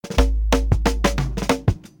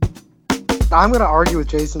I'm going to argue with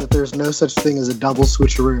Jason that there's no such thing as a double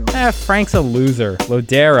switcheroo. Frank's a loser.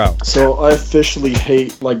 Lodero. So I officially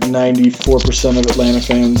hate like 94% of Atlanta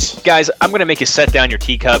fans. Guys, I'm going to make you set down your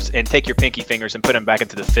teacups and take your pinky fingers and put them back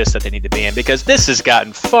into the fist that they need to be in, because this has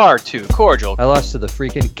gotten far too cordial. I lost to the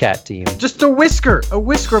freaking cat team. Just a whisker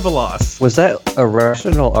of a loss. Was that a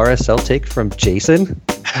rational RSL take from Jason?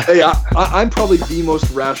 Hey, I'm probably the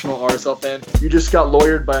most rational RSL fan. You just got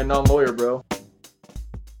lawyered by a non-lawyer, bro.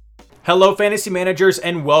 Hello, fantasy managers,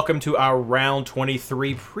 and welcome to our Round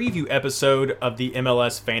 23 preview episode of the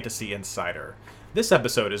MLS Fantasy Insider. This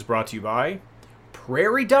episode is brought to you by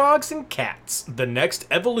Prairie Dogs and Cats, the next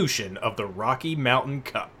evolution of the Rocky Mountain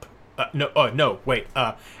Cup.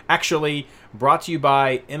 Actually, brought to you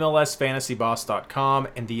by MLSFantasyBoss.com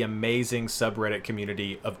and the amazing subreddit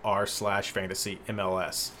community of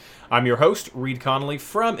r/FantasyMLS. I'm your host, Reed Connolly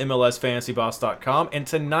from MLSFantasyBoss.com, and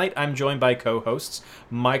tonight I'm joined by co-hosts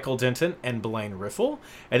Michael Denton and Blaine Riffle.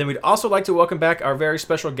 And then we'd also like to welcome back our very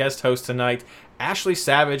special guest host tonight, Ashley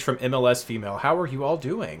Savage from MLS Female. How are you all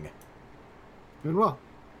doing? Doing well.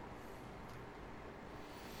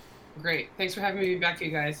 Great. Thanks for having me back, you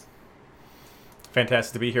guys.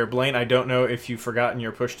 Fantastic to be here. Blaine, I don't know if you've forgotten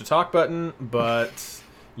your push to talk button, but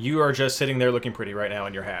you are just sitting there looking pretty right now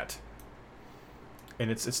in your hat. And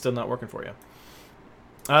it's still not working for you.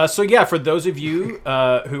 For those of you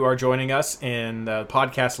who are joining us in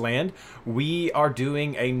podcast land, we are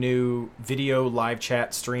doing a new video live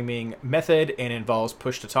chat streaming method, and involves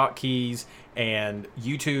push-to-talk keys and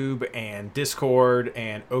YouTube and Discord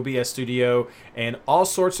and OBS Studio and all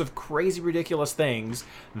sorts of crazy, ridiculous things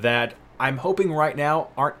that I'm hoping right now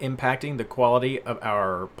aren't impacting the quality of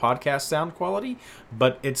our podcast sound quality,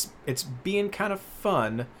 but it's being kind of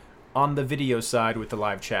fun on the video side with the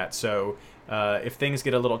live chat. So if things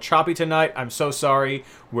get a little choppy tonight, I'm so sorry.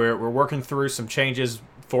 We're working through some changes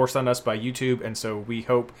forced on us by YouTube, and so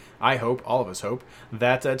all of us hope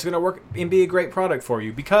that it's going to work and be a great product for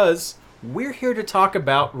you, because we're here to talk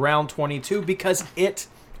about round 22 because it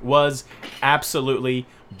was absolutely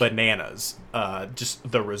bananas. Just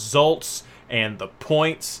the results and the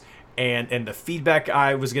points and the feedback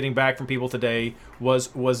I was getting back from people today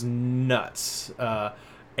was nuts. I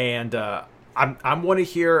want to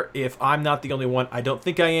hear if I'm not the only one. I don't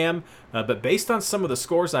think I am, but based on some of the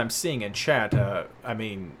scores I'm seeing in chat,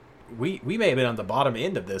 we may have been on the bottom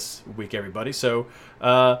end of this week, everybody. So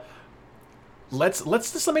let's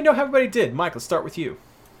just let me know how everybody did. Mike, let's start with you.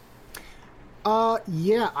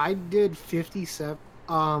 I did 57.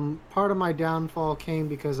 Part of my downfall came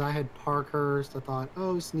because I had Parkhurst. I thought,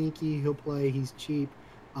 sneaky, he'll play, he's cheap.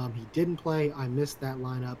 He didn't play. I missed that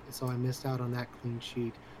lineup, so I missed out on that clean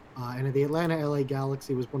sheet. And the Atlanta-LA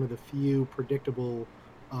Galaxy was one of the few predictable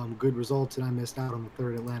good results, and I missed out on the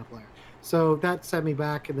third Atlanta player. So that set me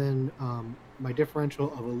back, and then my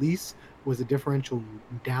differential of Elise was a differential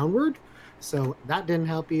downward, so that didn't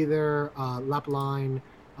help either. Lapline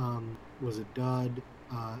was a dud,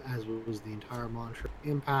 as was the entire Montreal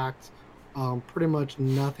Impact. Pretty much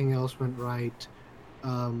nothing else went right.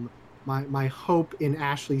 My hope in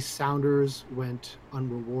Ashley Sounders went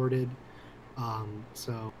unrewarded.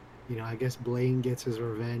 I guess Blaine gets his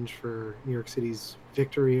revenge for New York City's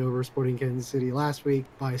victory over Sporting Kansas City last week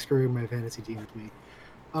by screwing my fantasy team with me.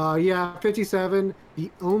 57.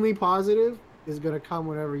 The only positive is going to come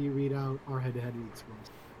whenever you read out our head-to-head league scores.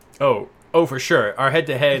 Oh, for sure. Our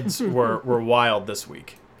head-to-heads were wild this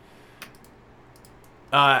week.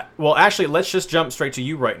 Well, Ashley, let's just jump straight to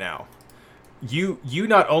you right now. You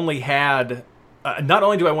not only had, not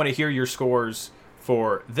only do I want to hear your scores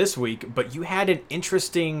for this week, but you had an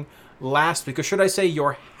interesting last week, or should I say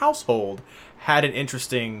your household had an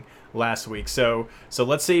interesting last week. So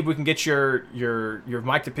let's see if we can get your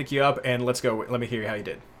mic to pick you up, and let's go. Let me hear how you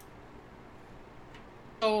did.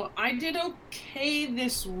 So I did okay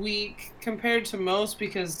this week compared to most,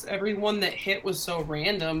 because everyone that hit was so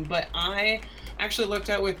random, but I actually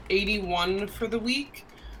looked out with 81 for the week.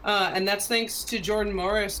 And that's thanks to Jordan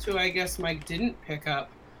Morris, who I guess Mike didn't pick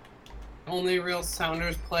up. Only real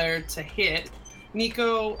Sounders player to hit.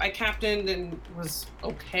 Nico, I captained and was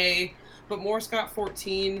okay, but Morris got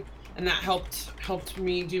 14, and that helped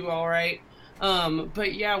me do all right.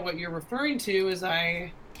 But yeah, what you're referring to is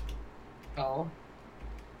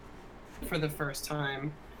for the first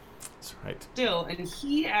time. That's right. Still, and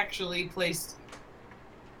he actually placed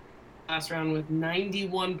last round with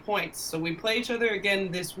 91 points. So we play each other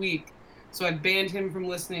again this week. So I banned him from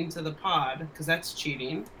listening to the pod because that's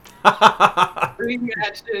cheating.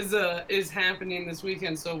 Rematch is happening this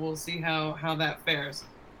weekend, so we'll see how that fares.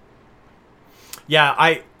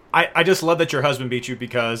 Yeah, I just love that your husband beat you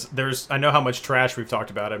because I know how much trash we've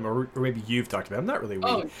talked about him, or maybe you've talked about him. Not really we.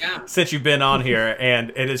 Oh, yeah. Since you've been on here,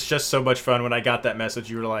 and it is just so much fun. When I got that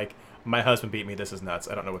message, you were like, "My husband beat me. This is nuts.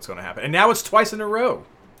 I don't know what's going to happen." And now it's twice in a row.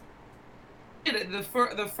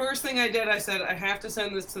 The first thing I did, I said, I have to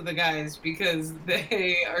send this to the guys because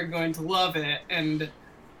they are going to love it. And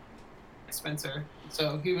Spencer.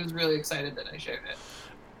 So he was really excited that I shared it.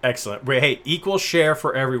 Excellent. Wait, hey, equal share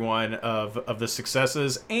for everyone of the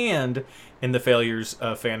successes and in the failures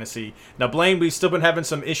of fantasy. Now, Blaine, we've still been having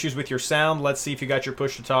some issues with your sound. Let's see if you got your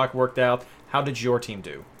push to talk worked out. How did your team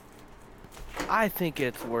do? I think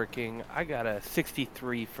it's working. I got a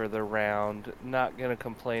 63 for the round. Not going to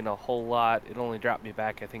complain a whole lot. It only dropped me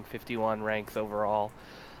back, I think, 51 ranks overall.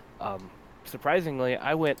 Surprisingly,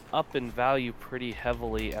 I went up in value pretty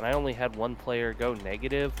heavily, and I only had one player go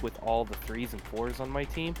negative with all the 3s and 4s on my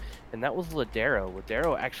team, and that was Ladero.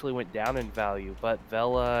 Ladero actually went down in value, but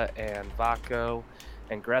Vela and Vaco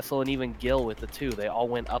and Gressel and even Gil with the 2, they all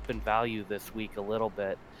went up in value this week a little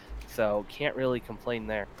bit, so can't really complain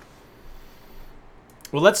there.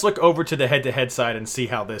 Well, let's look over to the head-to-head side and see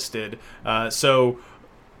how this did. So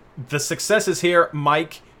the successes here,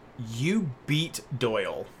 Mike, you beat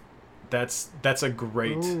Doyle. That's a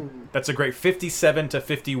great 57 to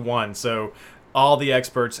 51. So all the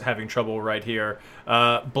experts having trouble right here.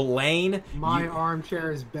 Blaine, my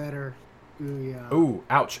armchair is better. Ooh, yeah. Ooh,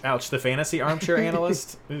 ouch. The fantasy armchair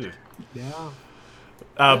analyst. Ooh. Yeah.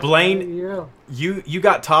 Blaine, yeah. you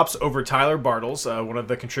got tops over Tyler Bartles, one of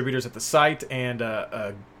the contributors at the site and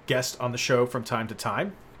a guest on the show from time to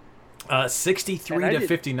time. 63 to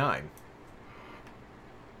 59.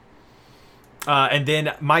 And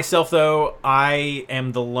then myself, though, I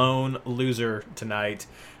am the lone loser tonight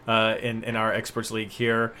in our Experts League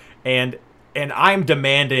here. And I'm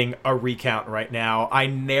demanding a recount right now. I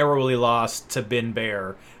narrowly lost to Ben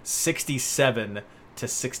Bear, 67 to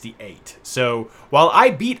 68. So while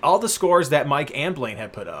I beat all the scores that Mike and Blaine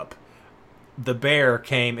had put up, the Bear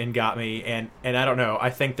came and got me. And I don't know.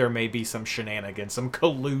 I think there may be some shenanigans, some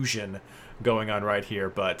collusion going on right here.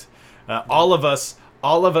 But all of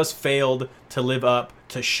us failed to live up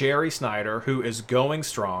to Sherry Snyder, who is going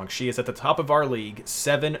strong. She is at the top of our league,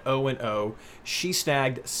 7-0-0. She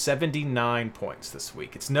snagged 79 points this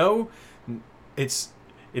week. It's no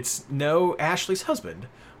Ashley's husband,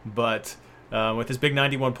 but with his big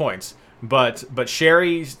 91 points. But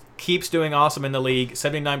Sherry keeps doing awesome in the league.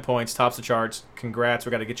 79 points, tops the charts. Congrats.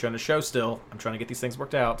 We got to get you on the show still. I'm trying to get these things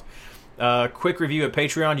worked out. Quick review at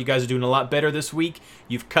Patreon. You guys are doing a lot better this week.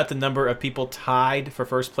 You've cut the number of people tied for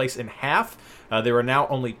first place in half. There are now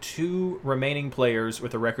only 2 remaining players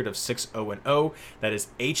with a record of 6-0-0. That is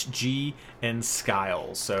HG and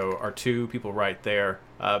Skiles. So our 2 people right there.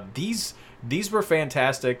 These were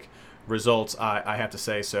fantastic results, I have to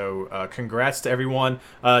say. So congrats to everyone.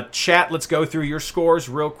 Chat, let's go through your scores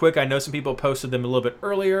real quick. I know some people posted them a little bit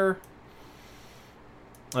earlier.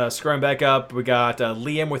 Scrolling back up, we got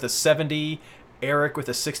Liam with a 70, Eric with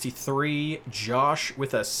a 63, Josh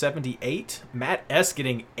with a 78, Matt S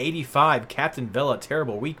getting 85, Captain Vela,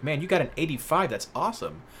 terrible week. Man, you got an 85. That's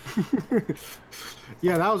awesome.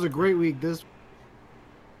 Yeah, that was a great week.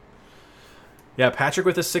 Yeah, Patrick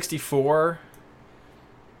with a 64.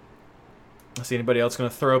 Let's see, anybody else going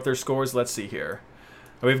to throw up their scores? Let's see here.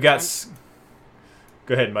 We've got...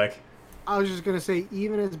 Go ahead, Mike. I was just going to say,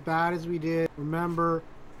 even as bad as we did, remember...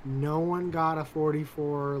 No one got a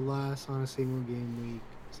 44 or less on a single game week,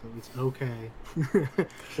 so it's okay.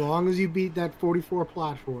 As long as you beat that 44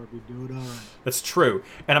 platform, you do it all right. That's true.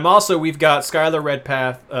 And we've got Skylar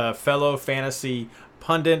Redpath, fellow fantasy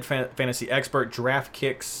pundit, fantasy expert, Draft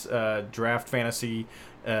Kicks, Draft Fantasy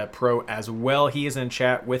Pro as well. He is in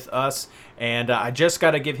chat with us, and I just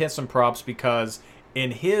got to give him some props because in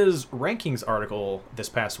his rankings article this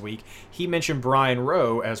past week, he mentioned Brian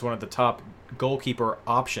Rowe as one of the top goalkeeper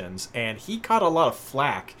options, and he caught a lot of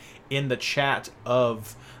flack in the chat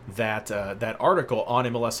of that article on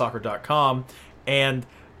MLSsoccer.com. And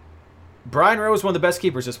Brian Rowe is one of the best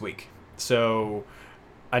keepers this week. So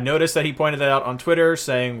I noticed that he pointed that out on Twitter,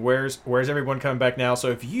 saying, "Where's everyone coming back now?"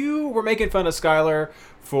 So if you were making fun of Skylar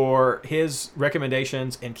for his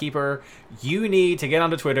recommendations in keeper, you need to get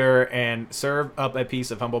onto Twitter and serve up a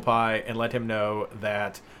piece of humble pie and let him know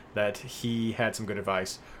that he had some good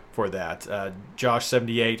advice for that. Josh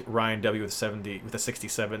 78, Ryan W with a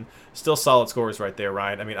 67. Still solid scores right there,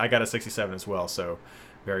 Ryan. I mean, I got a 67 as well, so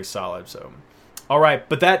very solid. So, all right,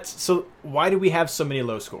 but so why do we have so many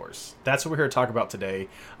low scores? That's what we're here to talk about today.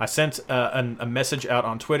 I sent a message out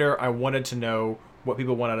on Twitter. I wanted to know what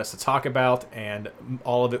people wanted us to talk about, and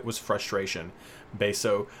all of it was frustration based.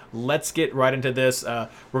 So let's get right into this.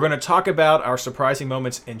 We're going to talk about our surprising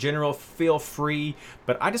moments in general. Feel free,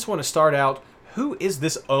 but I just want to start out. Who is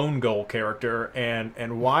this own goal character,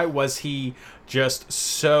 and why was he just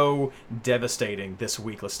so devastating this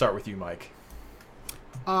week? Let's start with you, Mike.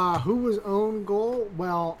 Who was own goal?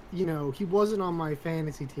 Well, he wasn't on my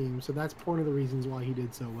fantasy team, so that's one of the reasons why he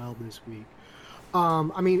did so well this week.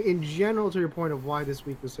 In general, to your point of why this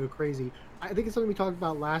week was so crazy, I think it's something we talked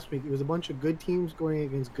about last week. It was a bunch of good teams going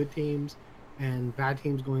against good teams and bad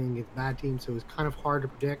teams going against bad teams, so it was kind of hard to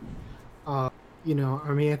predict.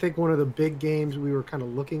 I think one of the big games we were kind of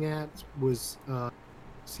looking at was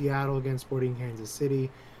Seattle against Sporting Kansas City,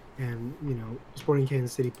 and Sporting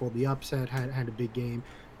Kansas City pulled the upset, had a big game,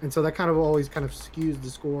 and so that kind of always kind of skews the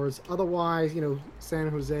scores. Otherwise, San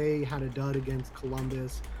Jose had a dud against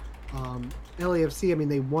Columbus. LAFC,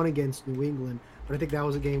 they won against New England, but I think that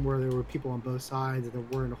was a game where there were people on both sides, and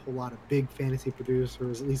there weren't a whole lot of big fantasy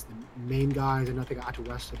producers, at least the main guys, and I think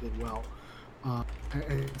Atuesta did well,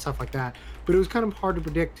 and stuff like that. But it was kind of hard to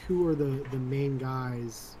predict who are the main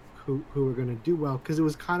guys who were going to do well, because it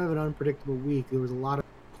was kind of an unpredictable week. There was a lot of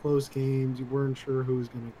close games. You weren't sure who was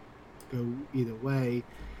going to go either way.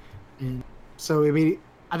 And so,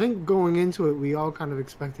 I think going into it, we all kind of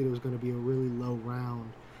expected it was going to be a really low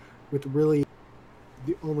round, with really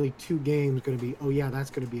the only two games going to be, that's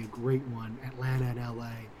going to be a great one, Atlanta and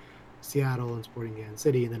LA, Seattle and Sporting Kansas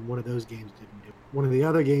City, and then one of those games didn't do it. One of the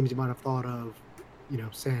other games you might have thought of,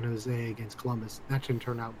 San Jose against Columbus, that didn't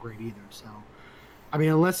turn out great either. So,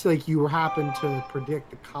 unless you happen to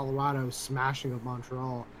predict the Colorado smashing of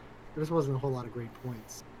Montreal, there just wasn't a whole lot of great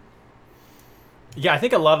points. Yeah, I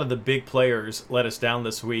think a lot of the big players let us down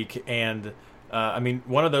this week, and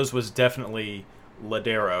one of those was definitely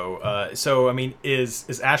Ladero.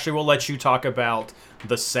 Is Ashley, we'll let you talk about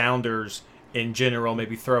the Sounders in general,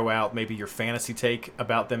 maybe throw out maybe your fantasy take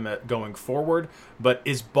about them going forward, but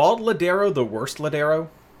is Bald Ladero the worst Ladero?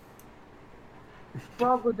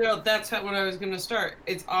 Bald Ladero, that's when I was going to start.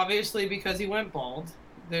 It's obviously because he went bald.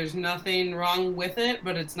 There's nothing wrong with it,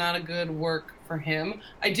 but it's not a good work for him.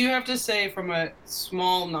 I do have to say, from a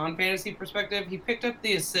small non-fantasy perspective, he picked up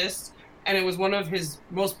the assist, and it was one of his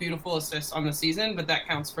most beautiful assists on the season, but that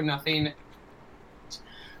counts for nothing.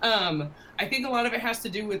 I think a lot of it has to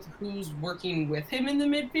do with who's working with him in the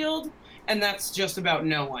midfield, and that's just about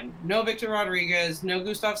no one. No Victor Rodriguez, no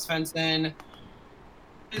Gustav Svensson.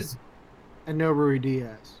 And no Rui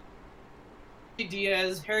Diaz.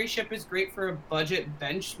 Harry Shipp is great for a budget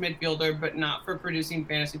bench midfielder, but not for producing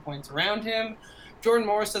fantasy points around him. Jordan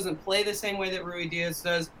Morris doesn't play the same way that Rui Diaz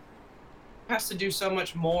does. Has to do so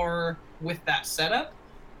much more with that setup.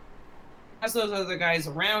 As those other guys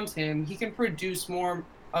around him, he can produce more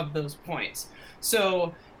of those points.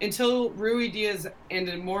 So until Rui Diaz and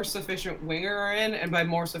a more sufficient winger are in, and by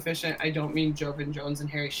more sufficient, I don't mean Jovan Jones and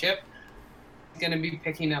Harry Shipp, he's going to be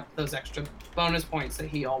picking up those extra bonus points that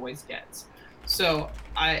he always gets. So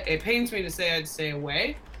it pains me to say I'd stay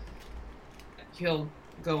away. He'll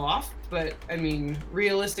go off, but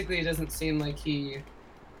realistically, it doesn't seem like he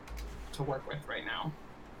to work with right now.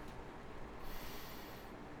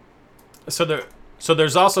 So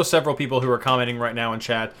there's also several people who are commenting right now in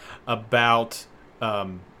chat about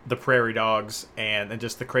the Prairie Dogs and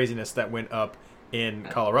just the craziness that went up in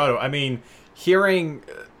Colorado.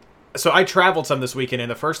 So I traveled some this weekend,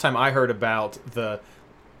 and the first time I heard about the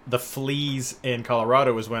fleas in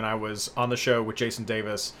Colorado was when I was on the show with Jason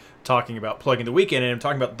Davis talking about Plugging the Weekend, and I'm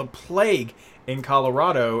talking about the plague in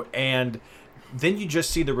Colorado, and then you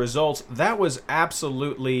just see the results. That was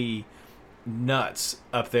absolutely nuts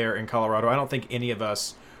up there in Colorado. I don't think any of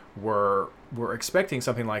us were expecting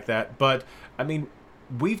something like that, but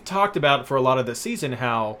we've talked about for a lot of the season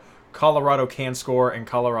how Colorado can score, and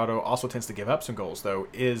Colorado also tends to give up some goals, though.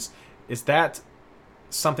 Is that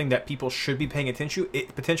something that people should be paying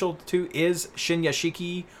potential to? Is Shin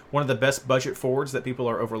Yashiki one of the best budget forwards that people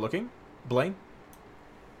are overlooking? Blaine?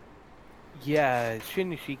 Yeah, Shin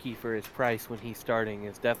Yashiki for his price when he's starting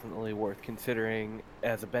is definitely worth considering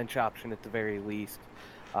as a bench option at the very least.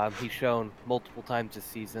 He's shown multiple times this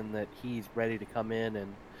season that he's ready to come in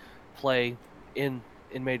and play in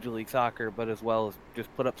Major League Soccer, but as well as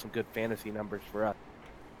just put up some good fantasy numbers for us.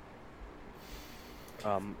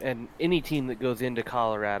 And any team that goes into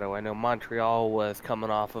Colorado, I know Montreal was coming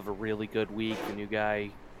off of a really good week. The new guy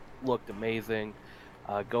looked amazing.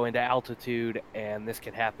 Go into altitude, and this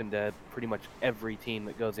can happen to pretty much every team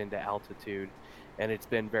that goes into altitude. And it's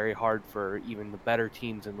been very hard for even the better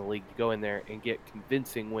teams in the league to go in there and get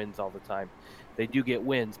convincing wins all the time. They do get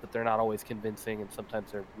wins, but they're not always convincing, and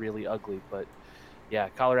sometimes they're really ugly. But yeah,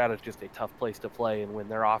 Colorado's just a tough place to play, and when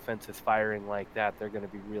their offense is firing like that, they're going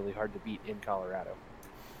to be really hard to beat in Colorado.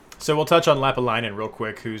 So we'll touch on Lapalainen real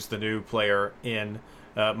quick, who's the new player in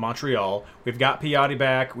Montreal. We've got Piatti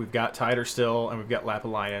back, we've got Tyder still, and we've got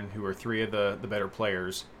Lapalainen, who are three of the better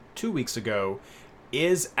players 2 weeks ago.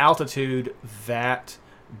 Is altitude that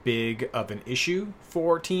big of an issue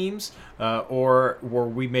for teams, or were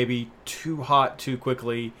we maybe too hot too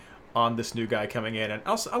quickly on this new guy coming in? And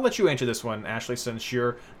I'll let you answer this one, Ashley, since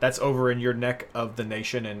that's over in your neck of the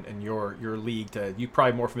nation and your league. You're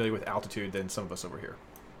probably more familiar with altitude than some of us over here.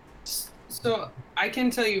 So I can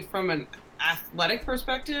tell you from an athletic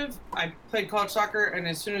perspective, I played college soccer, and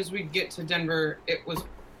as soon as we get to Denver, it was,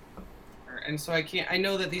 and so I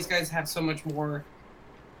know that these guys have so much more,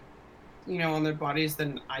 on their bodies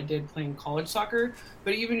than I did playing college soccer.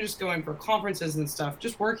 But even just going for conferences and stuff,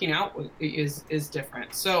 just working out is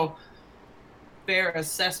different. So fair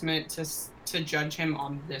assessment to judge him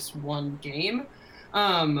on this one game.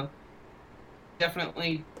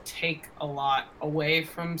 Definitely take a lot away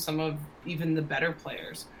from some of even the better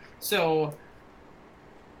players. So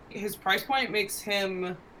his price point makes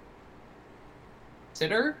him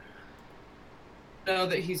consider know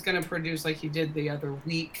that he's going to produce like he did the other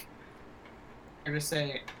week. To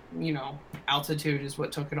say, altitude is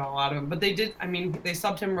what took it all out of him. But they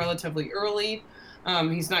subbed him relatively early.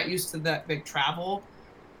 He's not used to that big travel.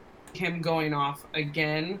 Him going off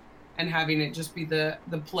again and having it just be the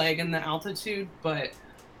plague and the altitude, but a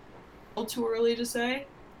little too early to say.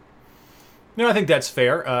 No, I think that's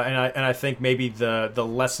fair, and I think maybe the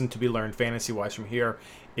lesson to be learned fantasy-wise from here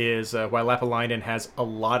is while Lapalainen has a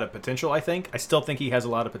lot of potential, I still think he has a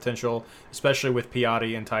lot of potential, especially with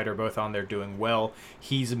Piatti and Tyder both on there doing well.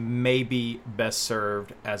 He's maybe best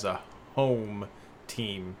served as a home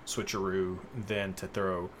team switcheroo than to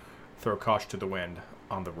throw caution to the wind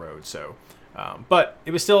on the road. So, but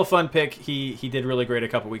it was still a fun pick. He did really great a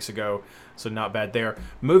couple weeks ago, so not bad there.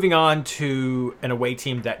 Moving on to an away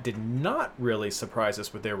team that did not really surprise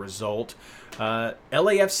us with their result.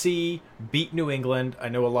 LAFC beat New England. I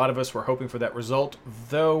know a lot of us were hoping for that result,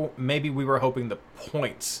 though maybe we were hoping the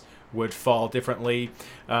points would fall differently.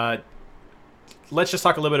 Let's just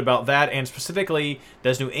talk a little bit about that, and specifically,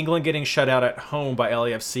 does New England getting shut out at home by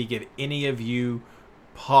LAFC give any of you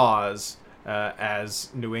pause as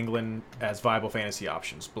New England as viable fantasy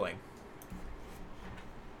options? Blaine?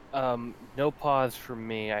 No pause for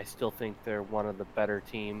me. I still think they're one of the better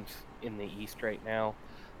teams in the East right now.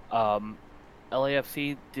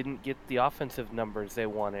 LAFC didn't get the offensive numbers they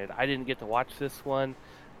wanted. I didn't get to watch this one,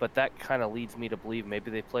 but that kind of leads me to believe maybe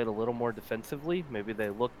they played a little more defensively. Maybe they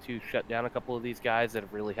looked to shut down a couple of these guys that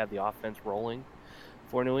have really had the offense rolling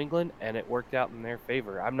for New England, and it worked out in their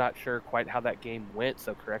favor. I'm not sure quite how that game went,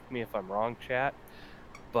 so correct me if I'm wrong, chat.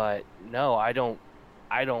 But no, I don't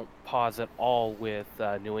pause at all with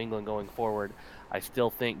New England going forward. I still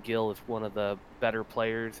think Gill is one of the better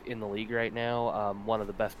players in the league right now, one of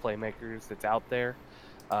the best playmakers that's out there,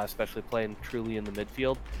 especially playing truly in the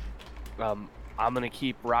midfield. I'm going to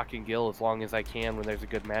keep rocking Gill as long as I can. When there's a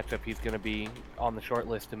good matchup, he's going to be on the short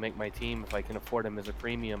list to make my team if I can afford him as a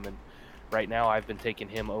premium. And right now I've been taking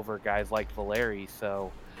him over guys like Valeri,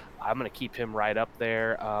 so I'm going to keep him right up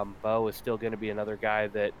there. Bo is still going to be another guy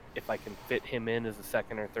that if I can fit him in as a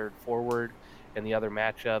second or third forward and the other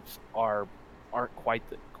matchups aren't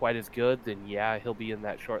quite as good, then yeah, he'll be in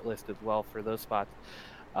that short list as well for those spots.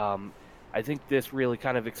 I think this really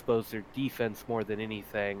kind of exposed their defense more than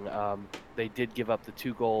anything. They did give up the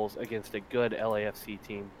 2 goals against a good LAFC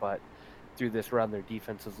team, but through this run, their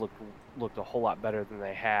defenses looked a whole lot better than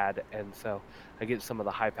they had, and so against some of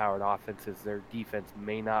the high-powered offenses, their defense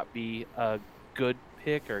may not be a good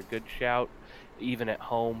pick or a good shout, even at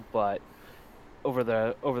home. But over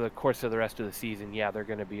the course of the rest of the season, yeah, they're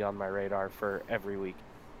going to be on my radar for every week.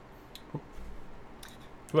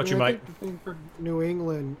 What you might? I think the thing for New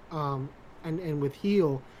England, and with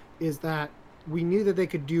Heel, is that we knew that they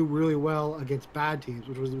could do really well against bad teams,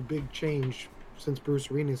 which was a big change since Bruce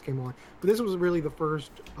Arenas came on. But this was really the first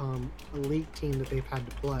elite team that they've had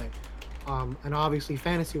to play. And obviously,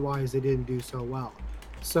 fantasy-wise, they didn't do so well.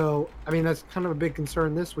 So, that's kind of a big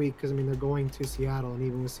concern this week because, they're going to Seattle, and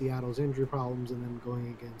even with Seattle's injury problems and then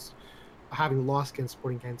going against having lost against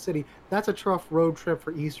Sporting Kansas City, that's a tough road trip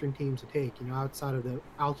for Eastern teams to take. Outside of the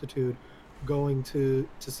altitude, going to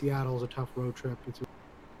Seattle is a tough road trip. It's a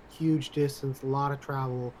huge distance, a lot of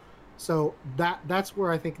travel. So that's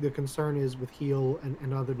where I think the concern is with Heel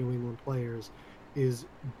and other New England players is,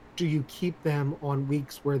 do you keep them on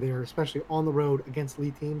weeks where they're especially on the road against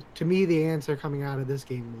elite teams? To me, the answer coming out of this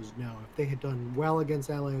game was no. If they had done well against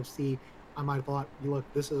LAFC, I might have thought, look,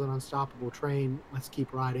 this is an unstoppable train. Let's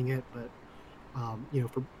keep riding it. But,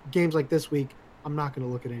 for games like this week, I'm not going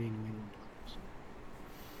to look at any New England players.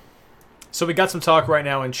 So we got some talk right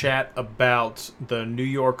now in chat about the New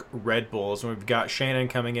York Red Bulls, and we've got Shannon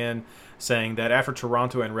coming in saying that after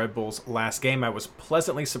Toronto and Red Bulls' last game, I was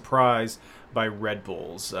pleasantly surprised by Red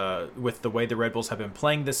Bulls. With the way the Red Bulls have been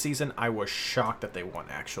playing this season, I was shocked that they won,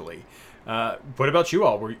 actually. What about you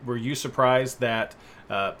all? Were you surprised that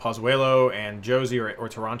Pozuelo and Josie or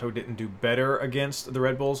Toronto didn't do better against the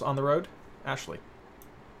Red Bulls on the road? Ashley?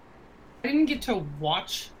 I didn't get to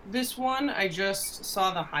watch this one. I just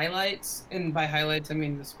saw the highlights, and by highlights I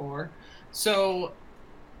mean the score. So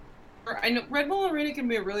I know Red Bull Arena can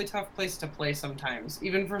be a really tough place to play sometimes,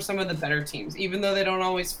 even for some of the better teams. Even though they don't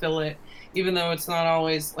always fill it, even though it's not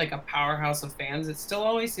always like a powerhouse of fans, it still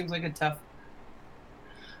always seems like a tough.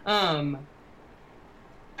 I'm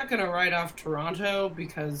not gonna write off Toronto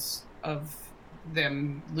because of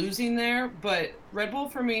them losing there, but Red Bull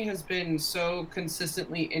for me has been so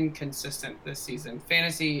consistently inconsistent this season,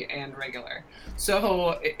 fantasy and regular.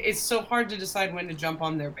 So it's so hard to decide when to jump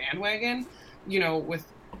on their bandwagon,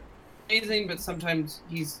 with amazing, but sometimes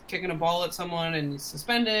he's kicking a ball at someone and he's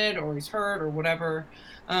suspended or he's hurt or whatever.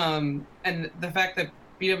 And the fact that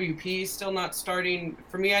BWP is still not starting,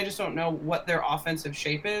 for me, I just don't know what their offensive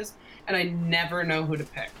shape is, and I never know who to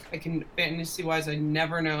pick. Fantasy-wise, I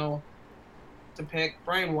never know to pick.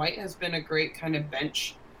 Brian White has been a great kind of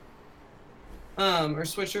bench or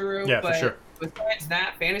switcheroo. Yeah, but for sure. Besides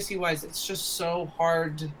that, fantasy-wise, it's just so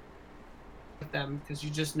hard with them because you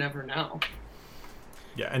just never know.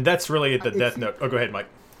 Yeah, and that's really the death note. Oh, go ahead, Mike.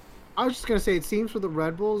 I was just going to say, it seems for the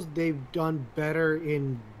Red Bulls, they've done better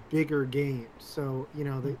in bigger games. So,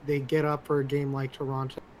 they get up for a game like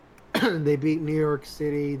Toronto. They beat New York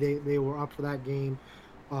City. They were up for that game.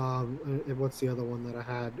 What's the other one that I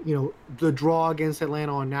had? The draw against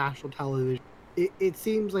Atlanta on national television. It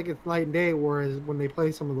seems like it's night and day, whereas when they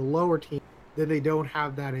play some of the lower teams, then they don't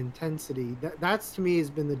have that intensity. That's to me has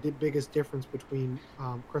been the biggest difference between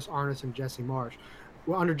Chris Arnaz and Jesse Marsch.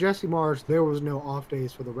 Well, under Jesse Marsch, there was no off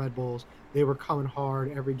days for the Red Bulls. They were coming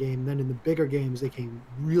hard every game. Then in the bigger games, they came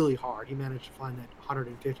really hard. He managed to find that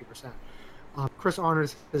 150%. Chris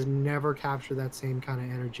Arnaz has never captured that same kind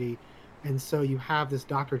of energy. And so you have this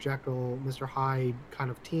Dr. Jekyll, Mr. Hyde kind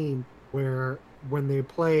of team where when they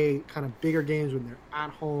play kind of bigger games, when they're at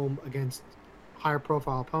home against higher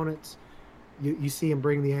profile opponents, you see them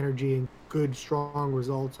bring the energy and good, strong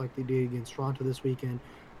results like they did against Toronto this weekend.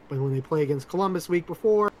 But when they play against Columbus week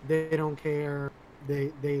before, they don't care.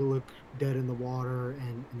 They look dead in the water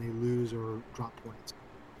and they lose or drop points.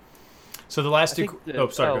 So the last two... Go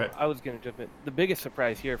ahead. I was going to jump in. The biggest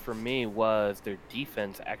surprise here for me was their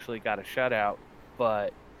defense actually got a shutout,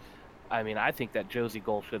 but I think that Josie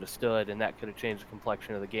goal should have stood, and that could have changed the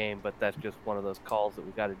complexion of the game, but that's just one of those calls that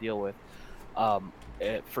we've got to deal with.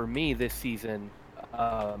 For me this season,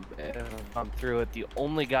 I'm through it. The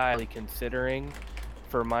only guy I'm considering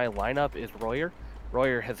for my lineup is Royer.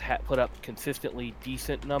 Royer has put up consistently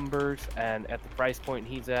decent numbers, and at the price point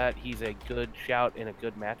he's at, he's a good shout in a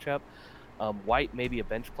good matchup. White may be a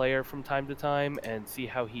bench player from time to time and see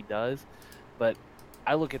how he does, but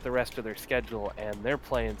I look at the rest of their schedule and they're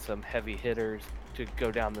playing some heavy hitters to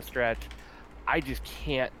go down the stretch. I just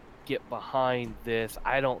can't get behind this.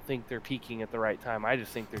 I don't think they're peaking at the right time. I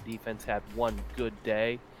just think their defense had one good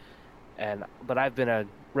day, but I've been a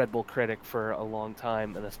Red Bull critic for a long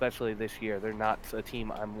time, and especially this year, they're not a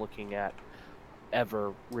team I'm looking at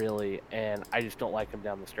ever really, and I just don't like them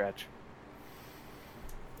down the stretch.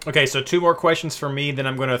 Okay, so 2 more questions for me, then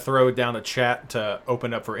I'm going to throw down the chat to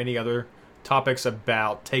open up for any other topics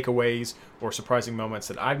about takeaways or surprising moments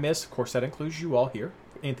that I missed. Of course, that includes you all here,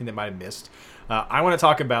 anything that might have missed. I want to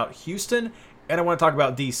talk about Houston, and I want to talk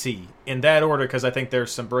about DC in that order because I think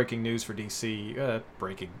there's some breaking news for DC,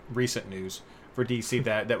 recent news for DC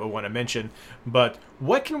that we'll want to mention. But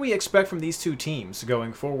what can we expect from these two teams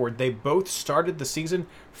going forward? They both started the season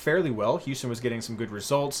fairly well. Houston was getting some good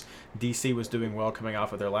results. DC was doing well coming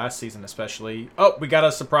off of their last season, especially. Oh, we got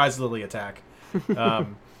a surprise Lily attack.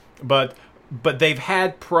 But they've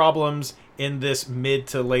had problems in this mid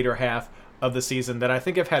to later half of the season that I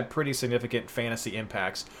think have had pretty significant fantasy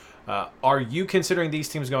impacts. Are you considering these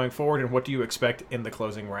teams going forward, and what do you expect in the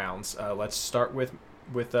closing rounds? Let's start with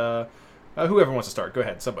whoever wants to start. Go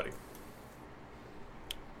ahead, somebody.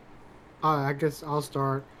 I guess I'll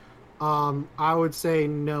start. I would say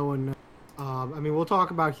no and no. We'll talk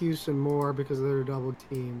about Houston more because they're a double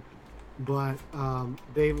team, but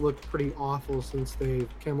they've looked pretty awful since they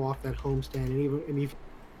came off that homestand. And if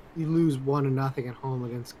you lose 1-0 at home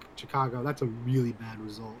against Chicago, that's a really bad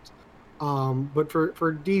result. But for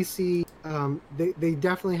DC, they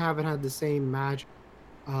definitely haven't had the same magic.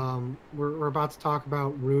 We're about to talk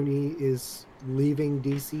about Rooney is leaving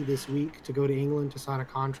DC this week to go to England to sign a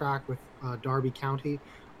contract with Derby County.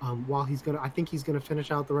 While I think he's gonna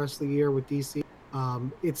finish out the rest of the year with DC.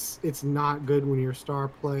 It's not good when your star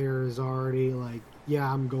player is already like,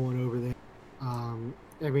 yeah, I'm going over there.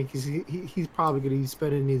 I mean, he's probably going to be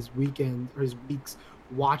spending his weekend or his weeks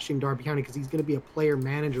watching Derby County because he's going to be a player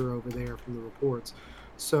manager over there from the reports.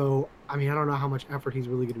 So, I mean, I don't know how much effort he's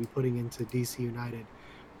really going to be putting into DC United.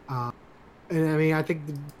 And I mean, I think,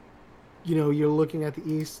 you're looking at the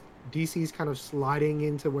East. DC's kind of sliding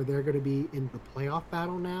into where they're going to be in the playoff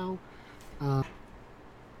battle now. I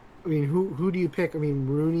mean, who do you pick? I mean,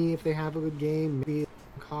 Rooney, if they have a good game, maybe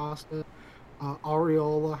Costa.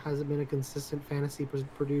 Areola hasn't been a consistent fantasy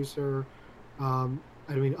producer. I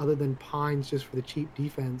mean, other than Pines just for the cheap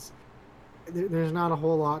defense, there's not a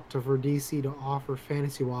whole lot for DC to offer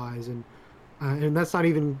fantasy-wise. And that's not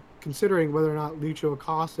even considering whether or not Lucho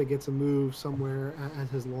Acosta gets a move somewhere,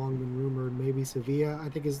 as has long been rumored. Maybe Sevilla, I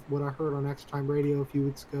think, is what I heard on Extra Time Radio a few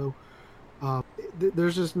weeks ago.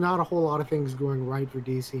 There's just not a whole lot of things going right for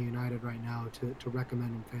DC United right now to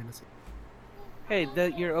recommend in fantasy. Hey,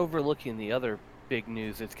 you're overlooking the other big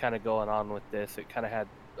news that's kind of going on with this. It kind of had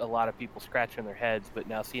a lot of people scratching their heads, but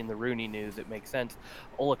now seeing the Rooney news, it makes sense.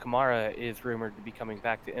 Ola Kamara is rumored to be coming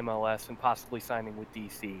back to MLS and possibly signing with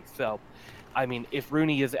DC. So, I mean, if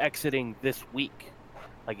Rooney is exiting this week,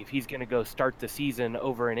 like if he's going to go start the season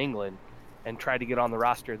over in England and try to get on the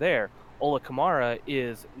roster there, Ola Kamara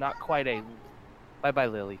is not quite a... Bye-bye,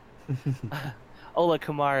 Lily. Ola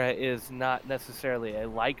Kamara is not necessarily a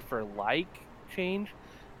like-for-like change,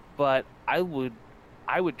 but I would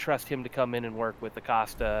trust him to come in and work with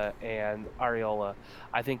Acosta and Areola.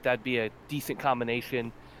 I think that'd be a decent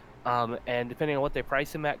combination. And depending on what they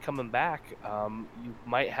price him at coming back, you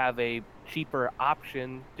might have a cheaper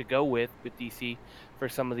option to go with DC for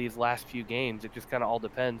some of these last few games. It just kind of all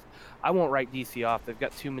depends. I won't write DC off. They've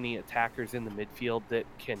got too many attackers in the midfield that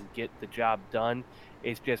can get the job done.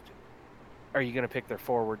 It's just, are you going to pick their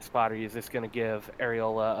forward spot, or is this going to give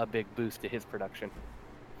Areola a big boost to his production?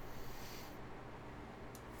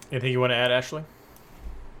 Anything you want to add, Ashley?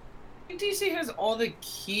 DC has all the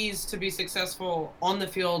keys to be successful on the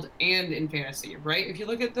field and in fantasy, right? If you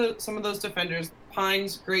look at some of those defenders,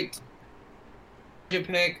 Pines, great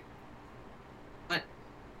pick,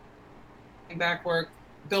 back work,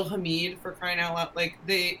 Bill Hamid, for crying out loud, like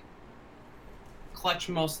they clutch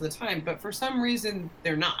most of the time, but for some reason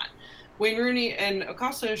they're not. Wayne Rooney and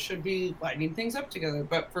Acosta should be lighting things up together,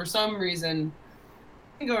 but for some reason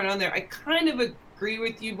going on there, I kind of agree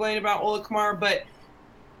with you, Blaine, about Ola Kamara, but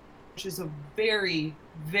which is a very,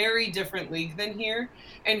 very different league than here,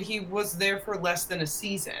 and he was there for less than a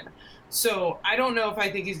season. So I don't know if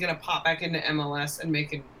I think he's going to pop back into MLS and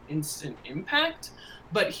make an instant impact,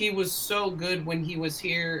 but he was so good when he was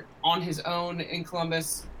here on his own in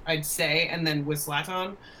Columbus, I'd say, and then with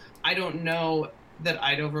Zlatan. I don't know that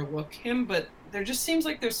I'd overlook him, but there just seems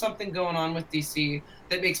like there's something going on with DC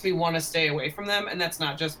that makes me want to stay away from them, and that's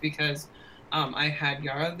not just because I had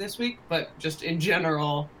Yara this week, but just in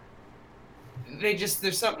general,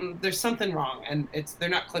 there's something wrong, and they're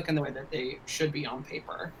not clicking the way that they should be on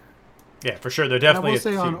paper. Yeah, for sure. They're definitely.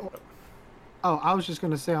 I was just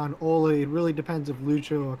going to say on Ola, it really depends if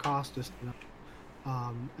Lucho Acosta.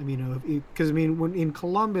 When in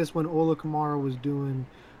Columbus, when Ola Kamara was doing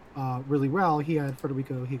really well, he had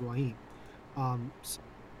Federico Higuain. When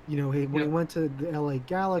he went to the LA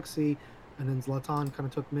Galaxy, and then Zlatan kind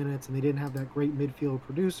of took minutes, and they didn't have that great midfield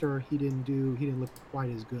producer. He didn't look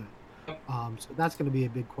quite as good. So that's going to be a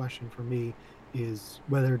big question for me, is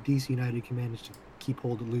whether DC United can manage to keep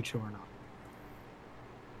hold of Lucho or not.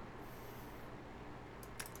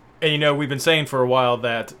 And we've been saying for a while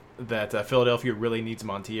that Philadelphia really needs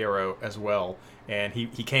Monteiro as well, and he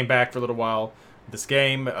came back for a little while this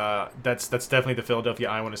game. That's definitely the Philadelphia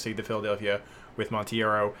I want to see. The Philadelphia with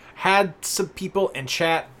Monteiro. Had some people in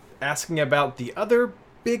chat asking about the other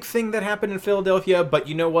big thing that happened in Philadelphia, but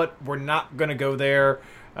you know what? We're not going to go there.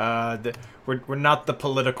 We're not the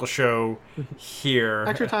political show here.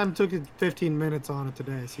 Extra Time took 15 minutes on it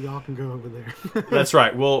today, so y'all can go over there. That's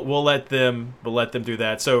right. We'll let them do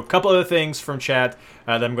that. So a couple other things from chat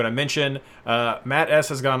that I'm going to mention. Matt S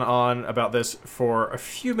has gone on about this for a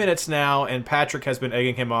few minutes now, and Patrick has been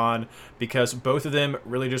egging him on because both of them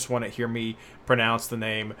really just want to hear me pronounce the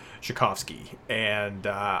name Tchaikovsky, and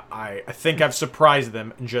I think I've surprised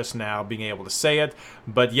them just now being able to say it.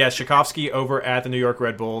 But yes, Tchaikovsky over at the New York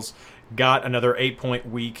Red Bulls got another 8-point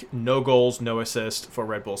week, no goals, no assists for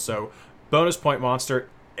Red Bull. So bonus point monster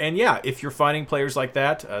And yeah, if you're finding players like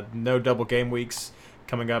that, no double game weeks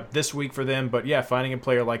coming up this week for them. But yeah, finding a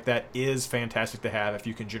player like that is fantastic to have if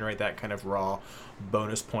you can generate that kind of raw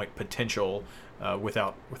bonus point potential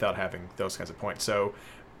without having those kinds of points. So,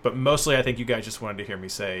 but mostly I think you guys just wanted to hear me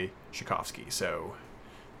say Tchaikovsky. So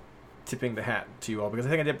tipping the hat to you all because I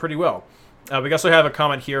think I did pretty well. We also have a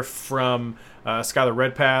comment here from Skylar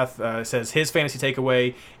Redpath. It says, his fantasy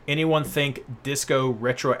takeaway, anyone think Disco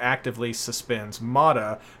retroactively suspends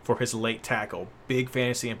Mata for his late tackle? Big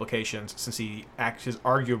fantasy implications since he is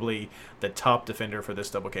arguably the top defender for this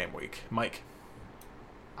double game week. Mike?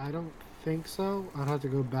 I don't think so. I'd have to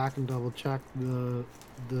go back and double check the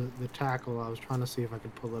tackle. I was trying to see if I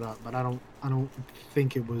could pull it up, but I don't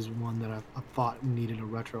think it was one that I thought needed a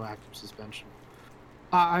retroactive suspension.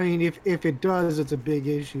 I mean, if it does, it's a big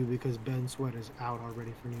issue because Ben Sweat is out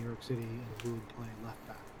already for New York City, and who would play left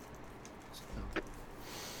back? So.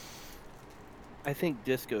 I think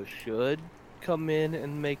Disco should come in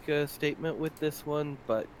and make a statement with this one,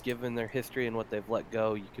 but given their history and what they've let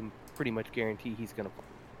go, you can pretty much guarantee he's going to play.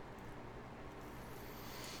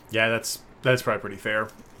 Yeah, that's probably pretty fair.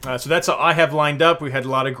 So that's all I have lined up. We had a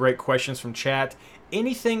lot of great questions from chat.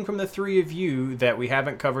 Anything from the three of you that we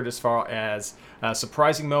haven't covered as far as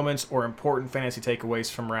surprising moments or important fantasy takeaways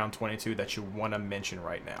from round 22 that you want to mention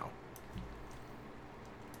right now?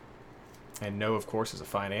 And no, of course, is a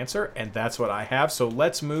fine answer, and that's what I have. So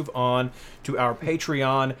let's move on to our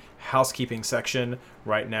Patreon housekeeping section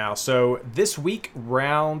right now. So this week,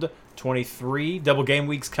 round 23, double game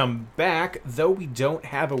weeks come back, though we don't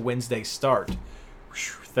have a Wednesday start.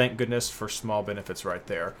 Whew, thank goodness for small benefits right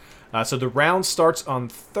there. So the round starts on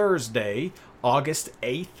Thursday, August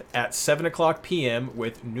 8th at 7 o'clock p.m.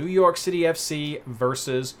 with New York City FC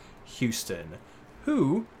versus Houston,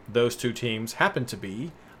 who those two teams happen to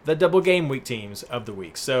be the double game week teams of the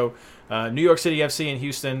week. So New York City FC and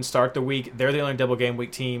Houston start the week. They're the only double game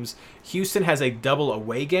week teams. Houston has a double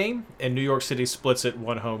away game, and New York City splits it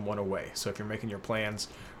one home, one away. So if you're making your plans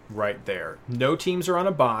right there. No teams are on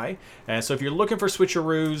a bye. And so if you're looking for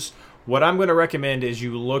switcheroos, what I'm going to recommend is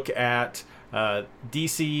you look at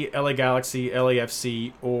DC, LA Galaxy,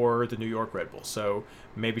 LAFC, or the New York Red Bulls. So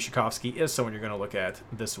maybe Tchaikovsky is someone you're going to look at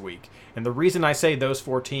this week. And the reason I say those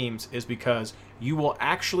four teams is because you will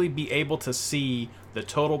actually be able to see the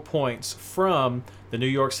total points from the New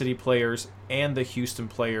York City players and the Houston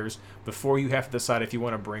players before you have to decide if you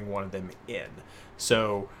want to bring one of them in.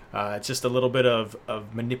 So it's just a little bit of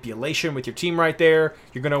manipulation with your team right there.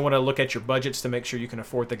 You're going to want to look at your budgets to make sure you can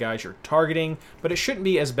afford the guys you're targeting. But it shouldn't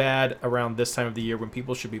be as bad around this time of the year when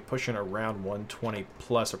people should be pushing around 120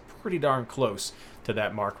 plus, or pretty darn close to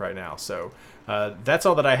that mark right now. So that's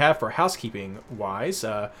all that I have for housekeeping-wise,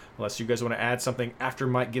 unless you guys want to add something after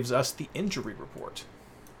Mike gives us the injury report.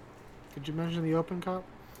 Did you mention the Open Cup?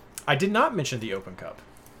 I did not mention the Open Cup.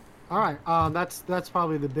 All right, that's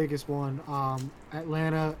probably the biggest one.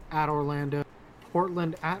 Atlanta at Orlando,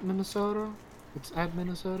 Portland at Minnesota. It's at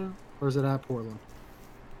Minnesota, or is it at Portland?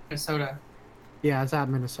 Minnesota. Yeah, it's at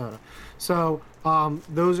Minnesota. So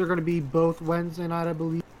those are going to be both Wednesday night, I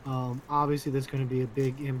believe. Obviously, there's going to be a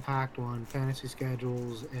big impact on fantasy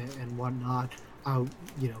schedules and whatnot.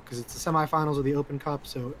 Because it's the semifinals of the Open Cup,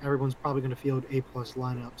 so everyone's probably going to field A+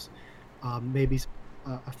 lineups. Maybe some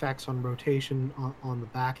effects on rotation on the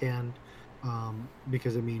back end,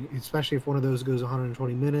 because I mean, especially if one of those goes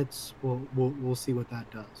 120 minutes, we'll see what that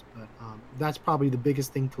does. But that's probably the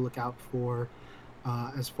biggest thing to look out for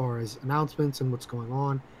as far as announcements and what's going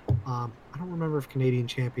on. I don't remember if Canadian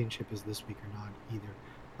Championship is this week or not either,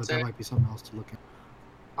 but that might be something else to look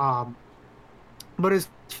at. But as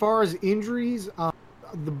far as injuries,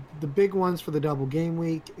 the big ones for the double game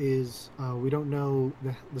week is we don't know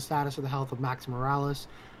the status of the health of Max Morales.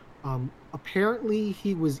 Apparently,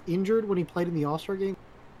 he was injured when he played in the All-Star game.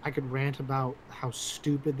 I could rant about how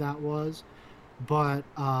stupid that was, but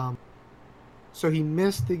so he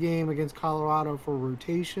missed the game against Colorado for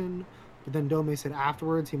rotation, but then Dome said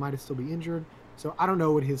afterwards he might still be injured. So I don't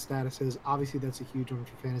know what his status is. Obviously, that's a huge one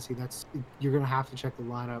for fantasy. You're going to have to check the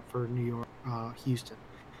lineup for New York, Houston.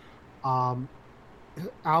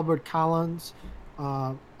 Alex Callens.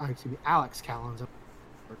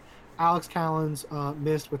 Alex Callens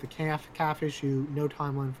missed with a calf issue. No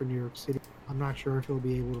timeline for New York City. I'm not sure if he'll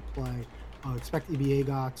be able to play. Expect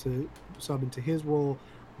Ibiega to sub into his role.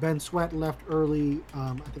 Ben Sweat left early,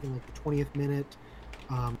 I think in like the 20th minute.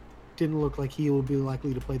 Didn't look like he will be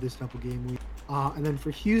likely to play this double game week. And then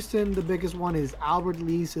for Houston, the biggest one is Albert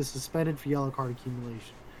Lees is suspended for yellow card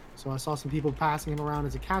accumulation. So I saw some people passing him around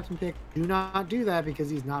as a captain pick. Do not do that because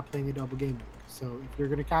he's not playing a double game week. So if you're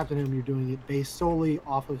going to captain him, you're doing it based solely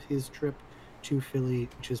off of his trip to Philly,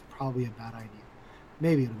 which is probably a bad idea.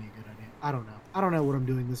 Maybe it'll be a good idea. I don't know. I don't know what I'm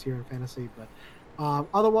doing this year in fantasy, but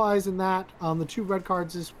otherwise in that, the 2 red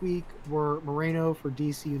cards this week were Moreno for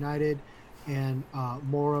DC United and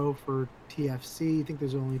Moro for TFC. I think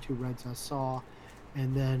there's only 2 reds I saw.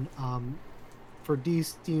 And then for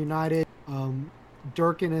DC United,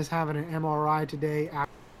 Durkin is having an MRI today.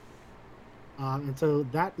 And so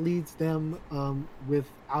that leads them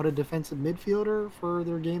without a defensive midfielder for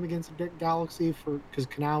their game against the Galaxy because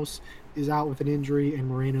Knaus is out with an injury and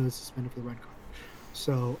Moreno is suspended for the red card.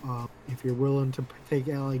 So if you're willing to take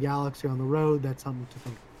LA Galaxy on the road, that's something to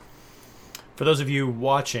think of. For those of you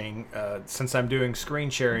watching, since I'm doing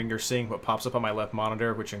screen sharing, you're seeing what pops up on my left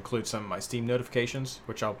monitor, which includes some of my Steam notifications,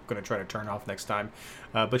 which I'm going to try to turn off next time.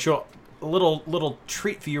 But a little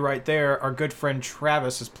treat for you right there. Our good friend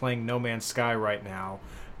Travis is playing No Man's Sky right now,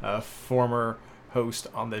 former host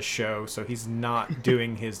on this show, so he's not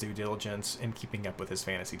doing his due diligence in keeping up with his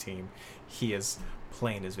fantasy team. He is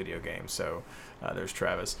playing his video game. So there's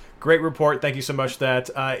Travis. Great report. Thank you so much for that.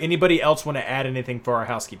 Anybody else want to add anything for our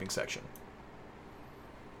housekeeping section?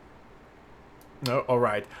 No? All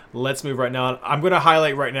right. Let's move right now. I'm going to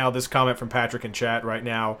highlight right now this comment from Patrick in chat right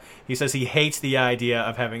now. He says he hates the idea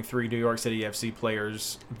of having 3 New York City FC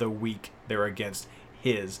players the week they're against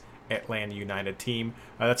his Atlanta United team.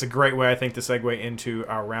 That's a great way, I think, to segue into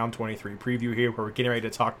our round 23 preview here, where we're getting ready to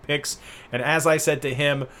talk picks. And as I said to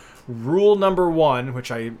him, rule number 1,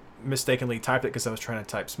 which I mistakenly typed it because I was trying to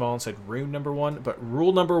type small and said rune number 1, but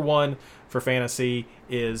rule number 1 for fantasy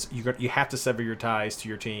is you have to sever your ties to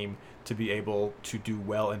your team to be able to do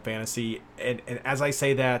well in fantasy. And as I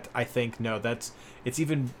say that, I think, no, it's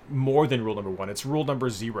even more than rule number 1. It's rule number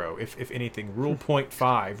 0, if anything. Rule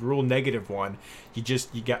 0.5, rule -1.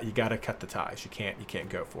 You got to cut the ties. You can't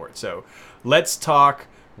go for it. So let's talk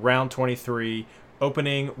round 23,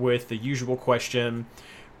 opening with the usual question.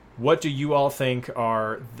 What do you all think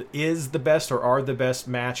is the best or are the best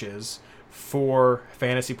matches for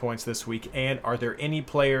fantasy points this week? And are there any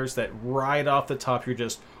players that right off the top you're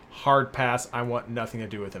just hard pass, I want nothing to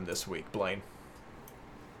do with him this week? Blaine?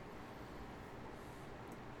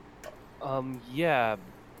 Yeah,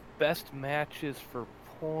 best matches for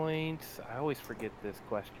points. I always forget this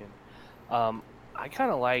question. I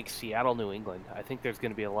kind of like Seattle, New England. I think there's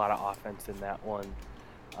going to be a lot of offense in that one.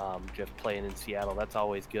 Just playing in Seattle, that's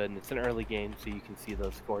always good, and it's an early game, so you can see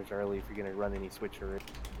those scores early if you're going to run any switcheroo.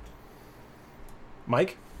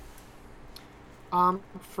 Mike?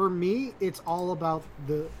 For me, it's all about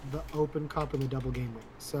the Open Cup and the double game week.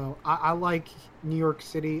 So I like New York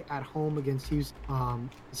City at home against Houston,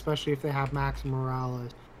 especially if they have Max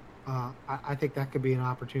Morales. I think that could be an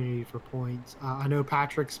opportunity for points. I know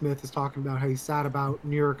Patrick Smith is talking about how he's sad about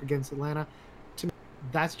New York against Atlanta. To me,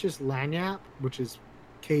 that's just lagniappe, which is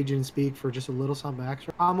Cajun speak for just a little something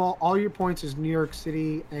extra. All your points is New York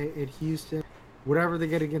City at Houston. Whatever they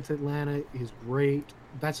get against Atlanta is great.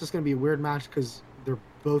 That's just going to be a weird match because they're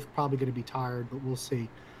both probably going to be tired, but we'll see.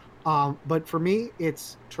 But for me,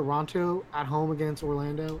 it's Toronto at home against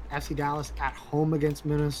Orlando, FC Dallas at home against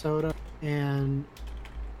Minnesota, and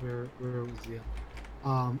where was the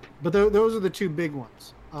other? But those are the 2 big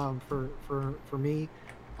ones for me,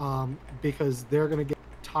 because they're going to get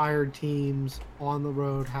tired teams on the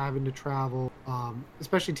road having to travel,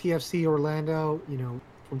 especially TFC Orlando,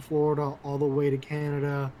 from Florida all the way to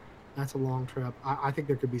Canada. That's a long trip. I think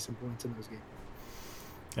there could be some points in those games.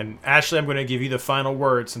 And Ashley, I'm going to give you the final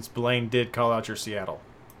word since Blaine did call out your Seattle.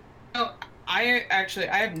 Oh, I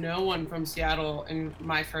have no one from Seattle in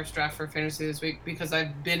my first draft for fantasy this week because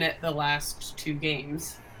I've been at the last 2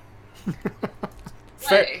 games.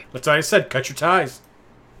 Fair. That's why I said cut your ties.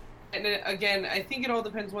 And again, I think it all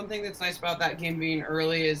depends. One thing that's nice about that game being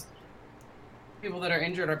early is people that are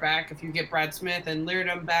injured are back. If you get Brad Smith and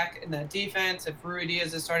Leardom back in that defense, if Rui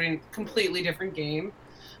Diaz is starting, completely different game.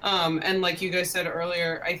 And like you guys said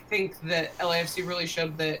earlier, I think that LAFC really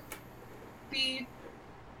showed that be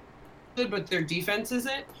good, but their defense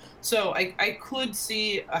isn't. So I could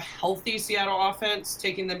see a healthy Seattle offense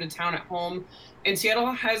taking them to town at home. And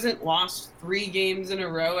Seattle hasn't lost 3 games in a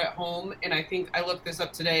row at home. And I think I looked this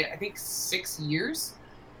up today. I think 6 years.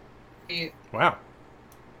 Wow.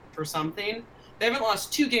 For something. They haven't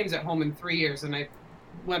lost 2 games at home in 3 years. And I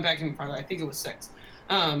went back even farther. I think it was 6.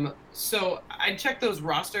 So I checked those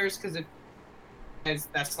rosters because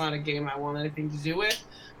that's not a game I want anything to do with.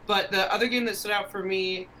 But the other game that stood out for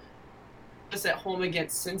me was at home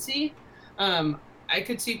against Cincy. I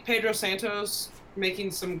could see Pedro Santos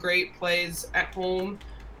making some great plays at home.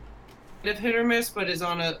 Bit of hit or miss, but is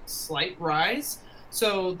on a slight rise.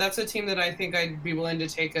 So that's a team that I think I'd be willing to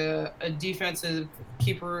take a defensive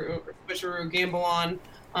keeper switcheroo gamble on.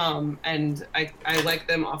 And I like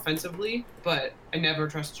them offensively, but I never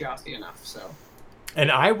trust Giassi enough. So. And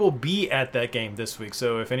I will be at that game this week.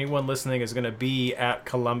 So if anyone listening is going to be at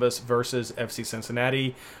Columbus versus FC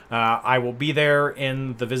Cincinnati, I will be there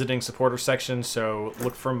in the visiting supporter section. So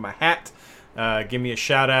look for my hat. Give me a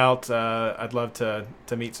shout out. I'd love to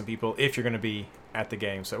meet some people if you're going to be at the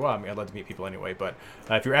game. So, well, I mean, I'd love to meet people anyway. But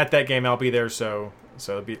if you're at that game, I'll be there. So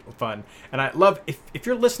it'll be fun. And I love, if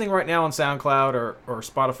you're listening right now on SoundCloud or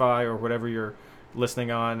Spotify or whatever you're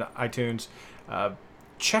listening on, iTunes,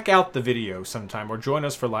 check out the video sometime or join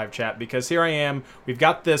us for live chat, because here I am. We've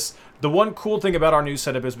got this. The one cool thing about our new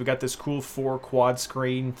setup is we got this cool 4 quad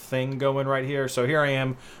screen thing going right here. So here I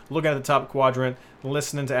am looking at the top quadrant,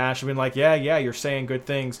 listening to Ash, being like, yeah, you're saying good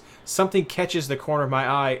things. Something catches the corner of my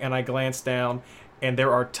eye, and I glance down, and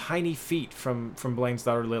there are tiny feet from Blaine's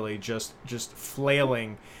daughter Lily just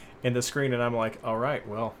flailing in the screen, and I'm like, all right,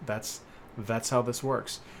 well, that's how this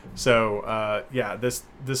works. So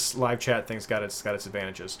this live chat thing's got its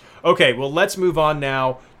advantages. Okay, well, let's move on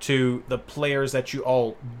now to the players that you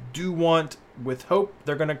all do want, with hope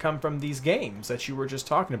they're going to come from these games that you were just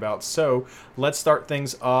talking about. So let's start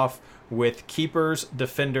things off with keepers,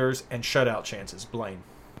 defenders, and shutout chances. Blaine.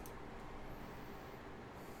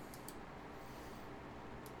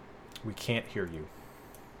 We can't hear you.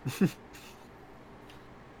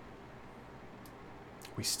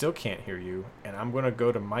 We still can't hear you, and I'm going to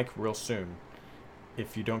go to Mike real soon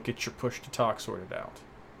if you don't get your push to talk sorted out.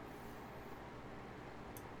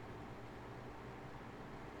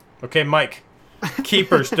 Okay, Mike.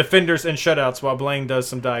 Keepers, defenders, and shutouts while Blaine does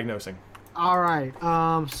some diagnosing. All right.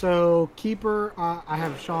 So keeper, I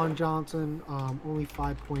have Sean Johnson, only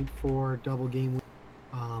 5.4 double game week.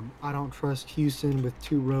 I don't trust Houston with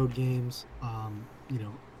 2 road games.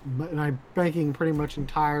 And I'm banking pretty much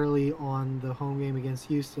entirely on the home game against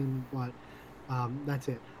Houston, but that's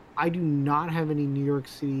it. I do not have any New York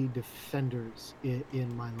City defenders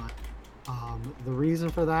in my lineup. The reason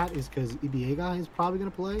for that is because Ibiega is probably going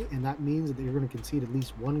to play, and that means that they're going to concede at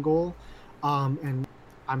least 1 goal. And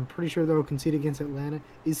I'm pretty sure they'll concede against Atlanta,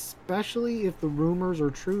 especially if the rumors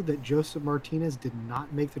are true that Joseph Martinez did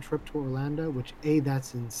not make the trip to Orlando, which,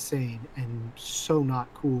 that's insane and so not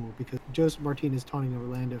cool, because Joseph Martinez taunting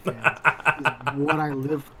Orlando fans is what I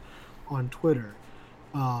live on Twitter.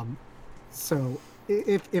 So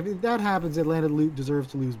if that happens, Atlanta deserves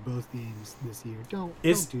to lose both games this year. Don't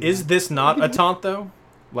do that. Is this not a taunt, though?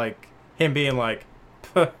 Like, him being like,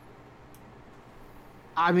 puh.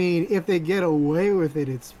 I mean, if they get away with it,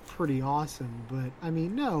 it's pretty awesome. But, I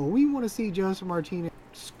mean, no, we want to see Joseph Martinez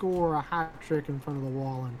score a hat trick in front of the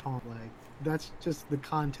wall and taunt leg. That's just the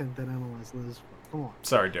content that MLS lives for. Come on.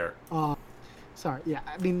 Sorry, Derek. Sorry. Yeah,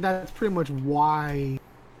 I mean, that's pretty much why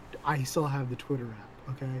I still have the Twitter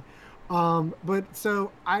app, okay? But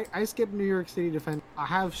so I skipped New York City defense. I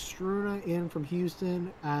have Struna in from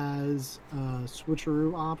Houston as a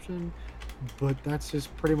switcheroo option. But that's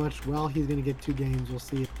just pretty much, he's going to get 2 games. We'll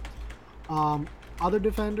see. Other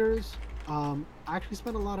defenders, I actually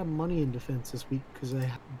spent a lot of money in defense this week because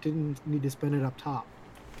I didn't need to spend it up top.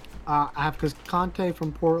 I have Conte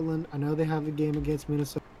from Portland. I know they have a game against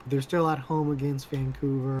Minnesota. They're still at home against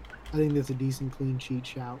Vancouver. I think that's a decent clean sheet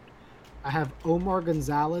shout. I have Omar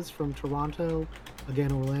Gonzalez from Toronto.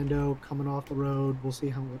 Again, Orlando coming off the road. We'll see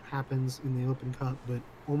what happens in the Open Cup. But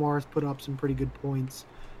Omar's put up some pretty good points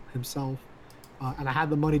himself. And I had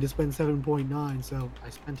the money to spend 7.9, so I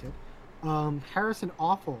spent it. Harrison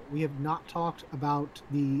Awful. We have not talked about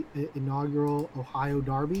the inaugural Ohio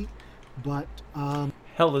Derby, but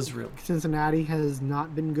hell is real. Cincinnati has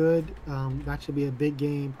not been good. That should be a big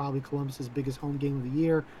game, probably Columbus's biggest home game of the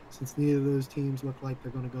year, since neither of those teams look like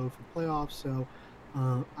they're going to go for playoffs. So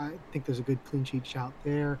I think there's a good clean sheet shout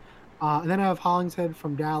there. And then I have Hollingshead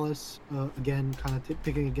from Dallas, again, kind of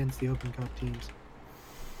picking against the Open Cup teams.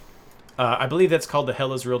 I believe that's called the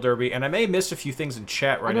Hell is Real Derby, and I may have missed a few things in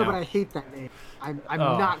chat right now. I know, but I hate that name. I'm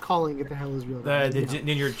not calling it the Hell is Real Derby.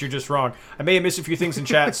 You're just wrong. I may have missed a few things in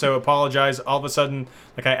chat, so apologize. All of a sudden,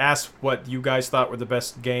 like, I asked what you guys thought were the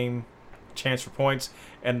best game chance for points,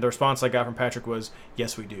 and the response I got from Patrick was,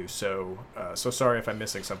 yes, we do. So sorry if I'm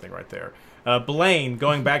missing something right there. Blaine,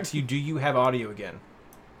 going back to you, do you have audio again?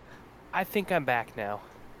 I think I'm back now.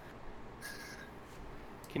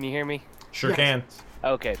 Can you hear me? Sure can.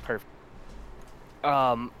 Okay, perfect.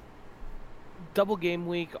 Double game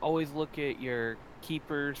week, always look at your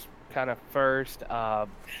keepers kind of first.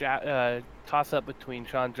 Toss up between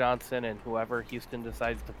Sean Johnson and whoever Houston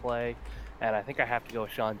decides to play. And I think I have to go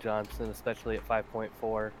with Sean Johnson, especially at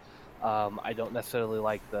 5.4. I don't necessarily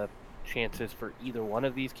like the chances for either one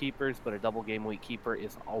of these keepers, but a double game week keeper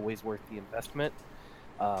is always worth the investment.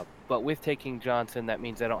 But with taking Johnson, that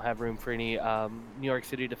means I don't have room for any New York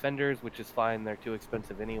City defenders, which is fine. They're too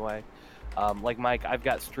expensive anyway. Like Mike, I've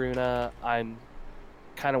got Struna. I'm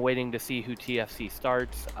kind of waiting to see who TFC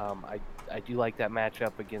starts. I do like that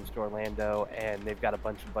matchup against Orlando, and they've got a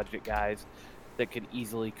bunch of budget guys that could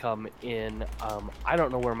easily come in. I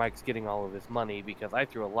don't know where Mike's getting all of his money because I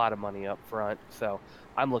threw a lot of money up front. So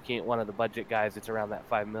I'm looking at one of the budget guys. It's around that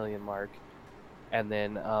 5 million mark. And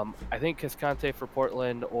then I think Cascante for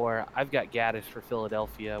Portland, or I've got Gaddis for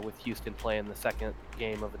Philadelphia with Houston playing the second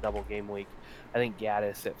game of a double game week. I think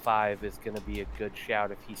Gaddis at 5 is going to be a good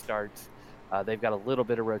shout if he starts. They've got a little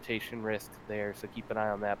bit of rotation risk there, so keep an eye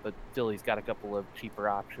on that. But Philly's got a couple of cheaper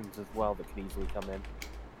options as well that can easily come in.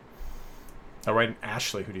 All right,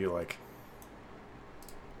 Ashley, who do you like?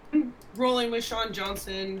 Rolling with Sean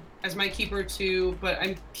Johnson as my keeper too, but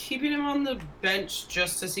I'm keeping him on the bench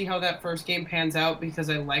just to see how that first game pans out because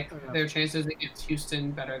I like their chances against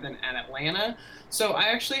Houston better than at Atlanta. So I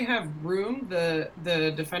actually have Room, the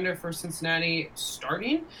defender for Cincinnati,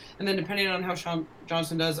 starting, and then depending on how Sean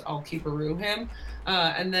Johnson does, I'll keep-a-roo him.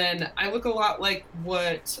 And then I look a lot like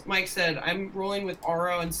what Mike said. I'm rolling with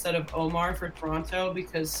Aro instead of Omar for Toronto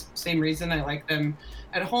because same reason I like them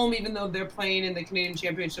at home, even though they're playing in the Canadian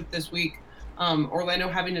Championship this week. Orlando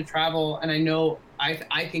having to travel, and I know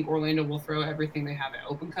I think Orlando will throw everything they have at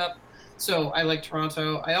Open Cup. So I like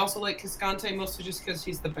Toronto. I also like Cascante mostly just because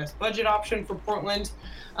he's the best budget option for Portland.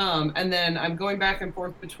 And then I'm going back and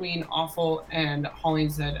forth between Awful and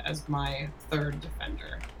Hollingshead as my third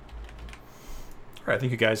defender. All right, I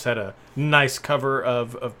think you guys had a nice cover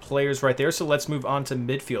of players right there. So let's move on to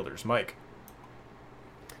midfielders. Mike.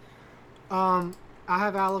 I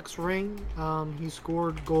have Alex Ring. He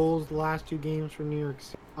scored goals the last 2 games for New York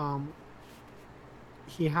City.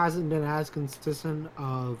 He hasn't been as consistent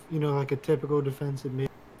of, like a typical defensive mid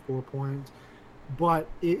 4 points. But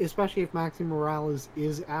especially if Maxi Morales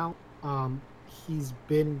is out, he's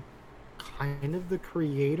been kind of the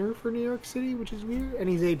creator for New York City, which is weird, and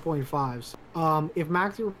he's 8.5. So, if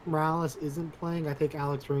Maxi Morales isn't playing, I think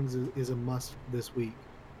Alex Rings is a must this week.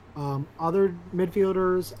 Other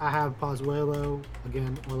midfielders, I have Pozuelo,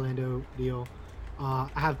 again, Orlando deal. I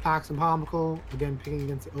have Paxton Pomykal, again, picking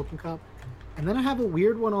against the Open Cup. And then I have a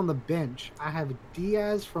weird one on the bench. I have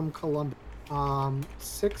Diaz from Columbus,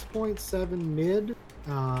 6.7 mid,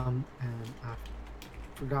 and I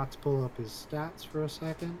forgot to pull up his stats for a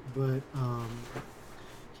second, but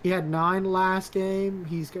he had 9 last game.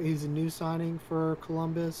 He's a new signing for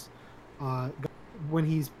Columbus. When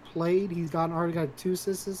he's played, he's already got 2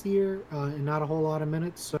 assists this year and not a whole lot of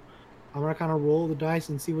minutes. So I'm gonna kind of roll the dice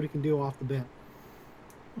and see what he can do off the bench.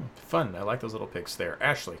 Fun. I like those little picks there.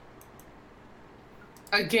 Ashley.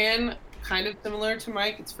 Again, kind of similar to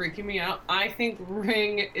Mike. It's freaking me out. I think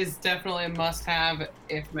Ring is definitely a must-have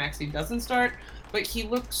if Maxi doesn't start, but he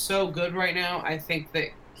looks so good right now. I think that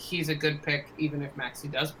he's a good pick even if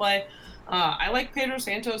Maxi does play. I like Pedro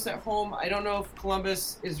Santos at home. I don't know if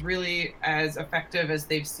Columbus is really as effective as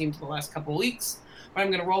they've seemed the last couple weeks, but I'm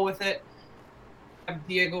going to roll with it. I have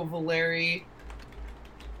Diego Valeri.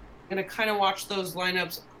 I'm going to kind of watch those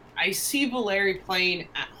lineups. I see Valeri playing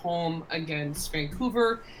at home against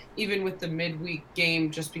Vancouver, even with the midweek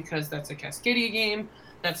game, just because that's a Cascadia game.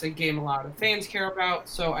 That's a game a lot of fans care about,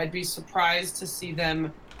 so I'd be surprised to see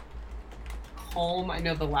them home. I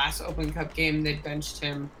know the last Open Cup game, they benched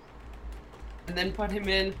him and then put him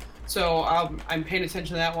in, so I'm paying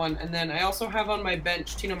attention to that one. And then I also have on my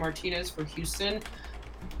bench Tino Martinez for Houston.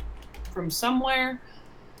 From somewhere,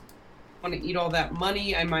 I want to eat all that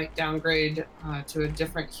money. I might downgrade to a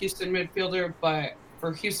different Houston midfielder, but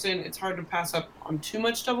for Houston, it's hard to pass up on too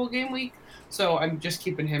much double game week, so I'm just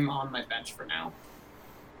keeping him on my bench for now.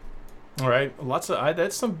 All right,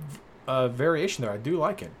 that's some variation there. I do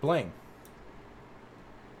like it. Blaine.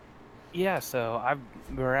 Yeah, so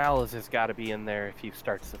Morales has got to be in there if he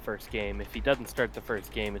starts the first game. If he doesn't start the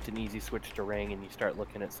first game, it's an easy switch to Ring, and you start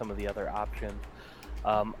looking at some of the other options.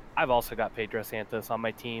 I've also got Pedro Santos on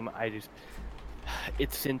my team.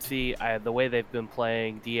 It's Cincy. The way they've been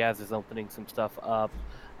playing, Diaz is opening some stuff up.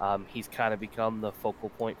 He's kind of become the focal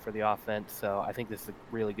point for the offense, so I think this is a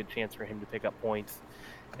really good chance for him to pick up points.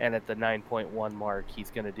 And at the 9.1 mark,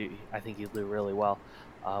 I think he'll do really well.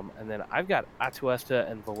 And then I've got Atuesta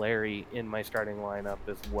and Valeri in my starting lineup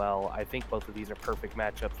as well. I think both of these are perfect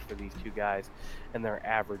matchups for these 2 guys, and their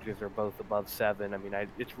averages are both above 7. I mean,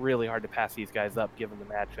 it's really hard to pass these guys up given the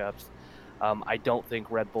matchups. I don't think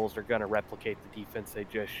Red Bulls are going to replicate the defense they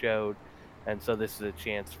just showed, and so this is a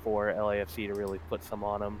chance for LAFC to really put some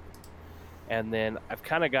on them. And then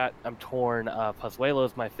I'm torn. Pozuelo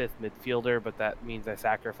is my 5th midfielder, but that means I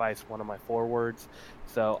sacrifice one of my forwards.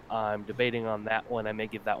 So I'm debating on that one. I may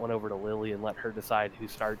give that one over to Lily and let her decide who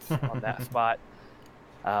starts on that spot.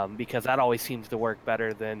 Because that always seems to work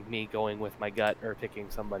better than me going with my gut or picking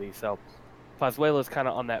somebody. So Pozuelo is kind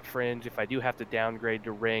of on that fringe. If I do have to downgrade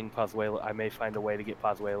to Ring, Pozuelo, I may find a way to get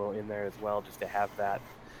Pozuelo in there as well, just to have that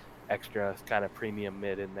extra kind of premium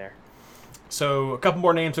mid in there. So a couple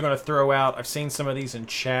more names I'm going to throw out. I've seen some of these in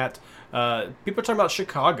chat. People are talking about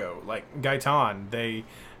Chicago, like Gaetan. They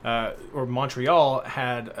or Montreal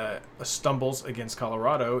had stumbles against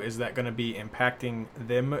Colorado. Is that going to be impacting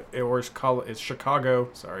them, or is Chicago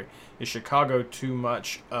too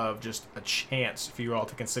much of just a chance for you all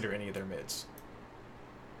to consider any of their mids?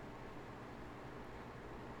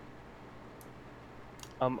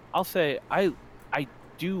 I'll say I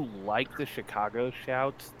do like the Chicago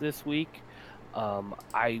shouts this week.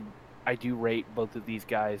 I do rate both of these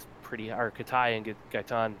guys Katai and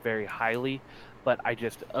Gaetan very highly, but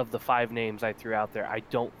of the 5 names I threw out there, I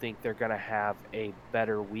don't think they're going to have a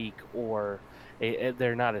better week, or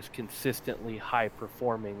they're not as consistently high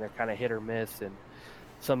performing. They're kind of hit or miss, and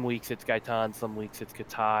some weeks it's Gaetan, some weeks it's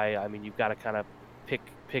Katai. I mean, you've got to kind of pick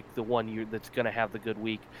the one that's going to have the good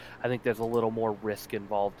week. I think there's a little more risk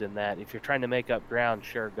involved in that. If you're trying to make up ground,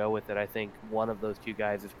 sure, go with it. I think one of those 2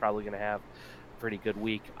 guys is probably going to have a pretty good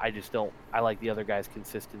week. I like the other guy's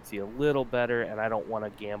consistency a little better, and I don't want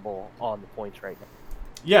to gamble on the points right now.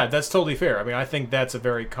 Yeah, that's totally fair. I mean, I think that's a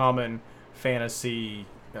very common fantasy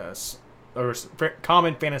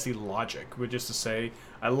common fantasy logic, which is to say,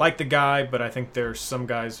 I like the guy, but I think there's some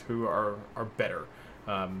guys who are better.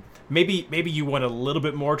 Maybe you want a little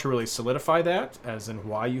bit more to really solidify that, as in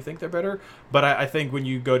why you think they're better. But I think when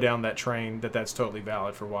you go down that train, that's totally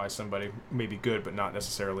valid for why somebody may be good, but not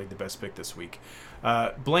necessarily the best pick this week.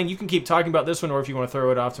 Blaine, you can keep talking about this one, or if you want to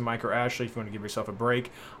throw it off to Mike or Ashley, if you want to give yourself a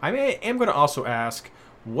break. I am going to also ask,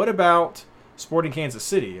 what about Sporting Kansas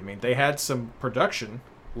City? I mean, they had some production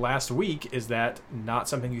last week. Is that not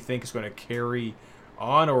something you think is going to carry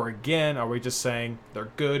on, or again, are we just saying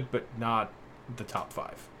they're good but not the top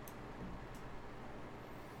 5?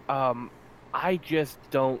 I just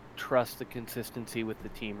don't trust the consistency with the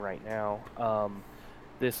team right now.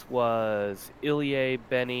 This was Ilie,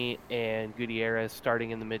 Benny, and Gutierrez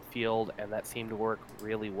starting in the midfield, and that seemed to work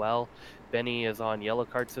really well. Benny is on yellow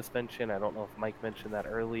card suspension. I don't know if Mike mentioned that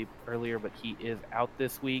earlier, but he is out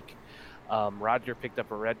this week. Roger picked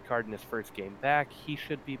up a red card in his first game back. He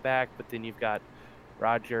should be back, but then you've got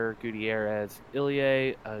Roger, Gutierrez,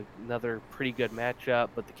 Ilie, another pretty good matchup,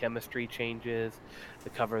 but the chemistry changes. The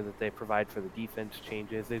cover that they provide for the defense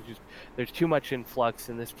changes. There's too much influx,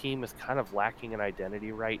 and this team is kind of lacking an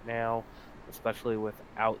identity right now, especially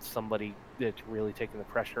without somebody that's really taking the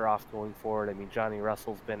pressure off going forward. I mean, Johnny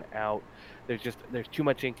Russell's been out. There's too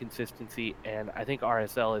much inconsistency, and I think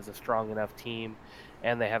RSL is a strong enough team,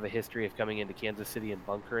 and they have a history of coming into Kansas City and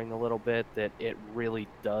bunkering a little bit, that it really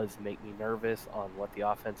does make me nervous on what the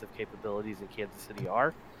offensive capabilities in Kansas City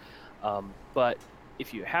are. But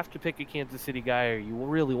if you have to pick a Kansas City guy, or you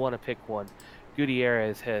really want to pick one,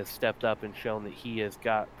 Gutierrez has stepped up and shown that he has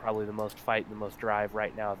got probably the most fight and the most drive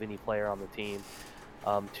right now of any player on the team.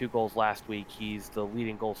 2 goals last week. He's the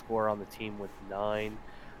leading goal scorer on the team with 9,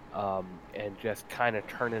 and just kind of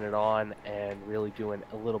turning it on and really doing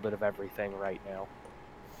a little bit of everything right now.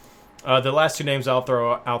 The last 2 names I'll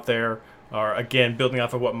throw out there are, again, building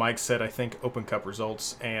off of what Mike said. I think Open Cup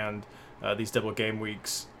results and these double game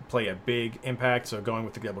weeks play a big impact. So going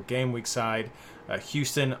with the double game week side,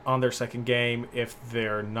 Houston on their second game, if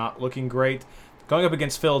they're not looking great, going up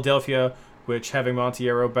against Philadelphia, which having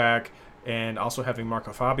Monteiro back and also having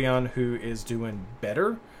Marco Fabian, who is doing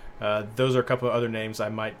better. Those are a couple of other names I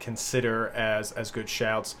might consider as good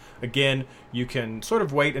shouts. Again, you can sort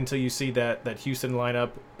of wait until you see that Houston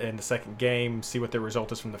lineup in the second game, see what their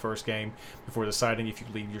result is from the first game before deciding if you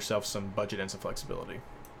leave yourself some budget and some flexibility.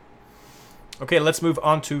 Okay, let's move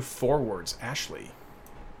on to forwards. Ashley.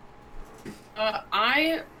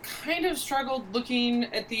 I kind of struggled looking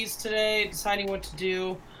at these today, deciding what to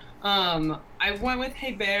do. I went with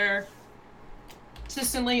Hey Bear.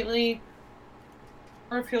 Consistent lately.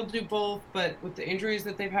 Or if he'll do both, but with the injuries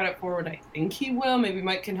that they've had at forward, I think he will. Maybe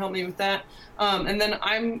Mike can help me with that. And then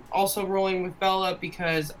I'm also rolling with Bella,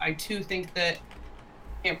 because I too think that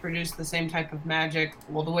he can't produce the same type of magic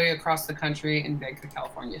all the way across the country in Banc of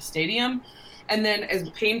California Stadium. And then, as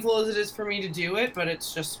painful as it is for me to do it, but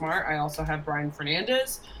it's just smart, I also have Brian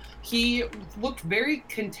Fernandez. He looked very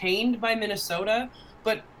contained by Minnesota,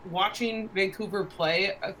 but watching Vancouver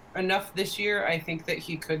play enough this year, I think that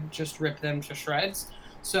he could just rip them to shreds.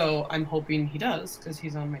 So I'm hoping he does because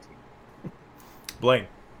he's on my team. Blaine.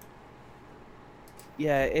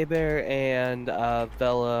 Yeah, Abear and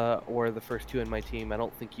Vela were the first two in my team. I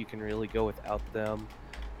don't think you can really go without them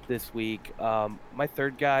this week. My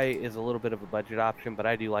third guy is a little bit of a budget option, but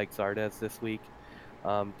I do like Zardes this week.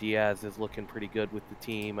 Diaz is looking pretty good with the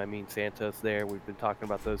team. I mean, Santos there. We've been talking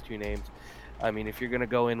about those two names. I mean, if you're going to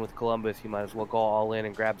go in with Columbus, you might as well go all in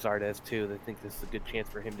and grab Zardes too. I think this is a good chance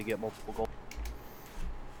for him to get multiple goals.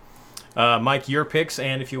 Mike, your picks,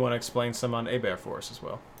 and if you want to explain some on Abear for us as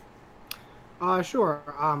well. Sure.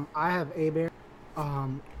 I have Abear.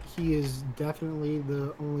 He is definitely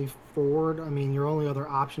the only forward. I mean, your only other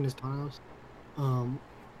option is Thanos.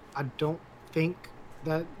 I don't think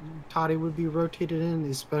that Toddy would be rotated in,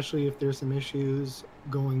 especially if there's some issues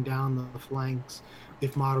going down the flanks.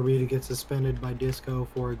 If Matarrita gets suspended by Disco,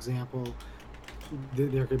 for example,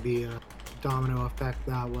 there could be a domino effect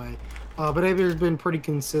that way. But Abear's been pretty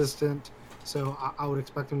consistent, so I would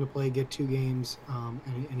expect him to play, get 2 games,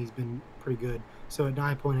 and he's been pretty good. So at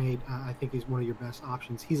 9.8, I think he's one of your best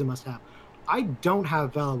options. He's a must-have. I don't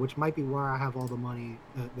have Vela, which might be where I have all the money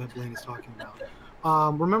that Blaine is talking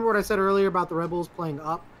about. Remember what I said earlier about the Red Bulls playing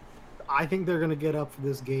up? I think they're going to get up for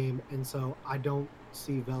this game, and so I don't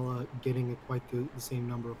see Vela getting quite the same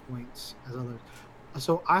number of points as others.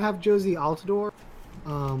 So I have Josie Altidore.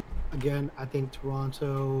 Again, I think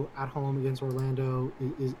Toronto at home against Orlando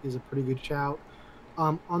is a pretty good shout.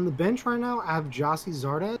 On the bench right now, I have Jossie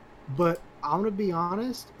Zardes, but I'm going to be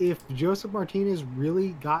honest, if Joseph Martinez really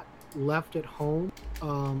got left at home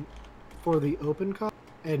for the Open Cup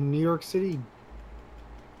and New York City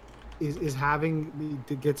is having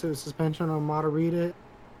to get to a suspension on Matarrita,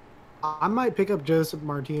 I might pick up Joseph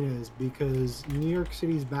Martinez because New York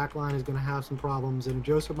City's back line is going to have some problems, and if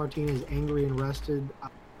Joseph Martinez is angry and rested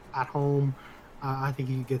at home, I think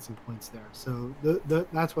he could get some points there. So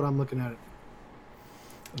that's what I'm looking at.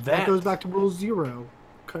 That goes back to Rule 0.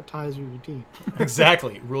 Cut ties with your team.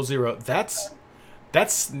 Exactly. Rule 0. That's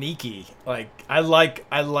sneaky. Like I like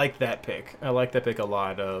that pick. I like that pick a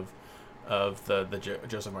lot of the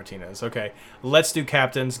Joseph Martinez. Okay, let's do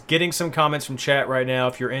captains. Getting some comments from chat right now.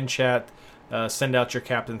 If you're in chat, send out your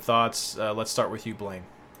captain thoughts. Let's start with you, Blaine.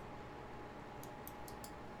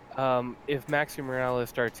 If Maxi Morales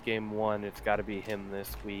starts game 1, it's got to be him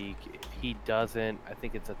this week. If he doesn't, I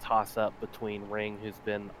think it's a toss-up between Ring, who's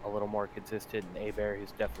been a little more consistent, and Abear,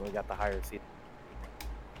 who's definitely got the higher seed.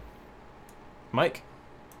 Mike?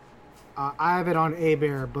 I have it on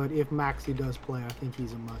Abear, but if Maxi does play, I think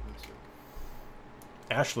he's a must this week.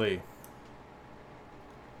 Ashley?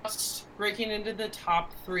 Just breaking into the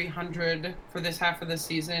top 300 for this half of the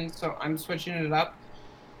season, so I'm switching it up.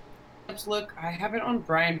 Let's look. I have it on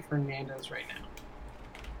Brian Fernandez right now.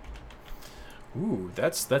 Ooh,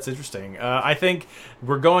 that's interesting. I think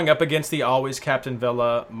we're going up against the always Captain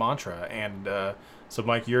Vela mantra, and so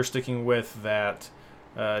Mike, you're sticking with that.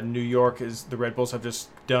 New York is the Red Bulls have just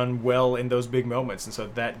done well in those big moments, and so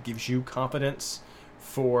that gives you confidence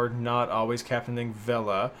for not always captaining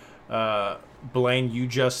Vela. Blaine, you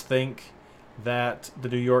just think that the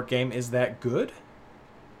New York game is that good?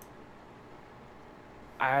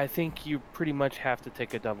 I think you pretty much have to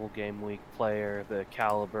take a double game week player, the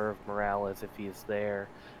caliber of Morales if he's there.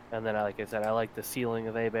 And then, like I said, I like the ceiling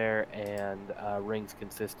of Abear and Ring's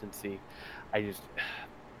consistency.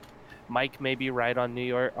 Mike may be right on New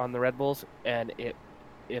York, on the Red Bulls, and if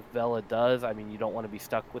Vela does, I mean, you don't want to be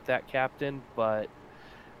stuck with that captain, but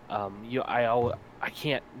I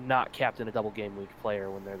can't not captain a double game week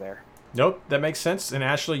player when they're there. Nope, that makes sense. And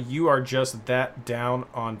Ashley, you are just that down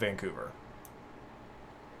on Vancouver.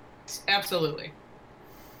 Absolutely.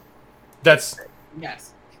 That's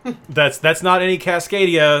yes. that's not any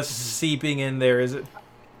Cascadia seeping in there, is it?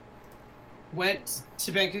 Went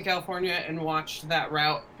to Bank of California and watched that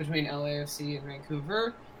route between LAFC and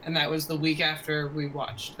Vancouver, and that was the week after we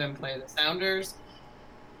watched them play the Sounders.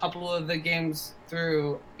 A couple of the games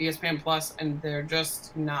through ESPN Plus, and they're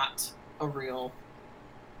just not a real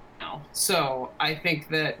now. So I think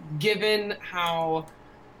that given how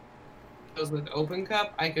goes with Open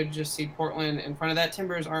Cup, I could just see Portland in front of that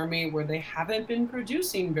Timbers Army where they haven't been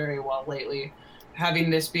producing very well lately, having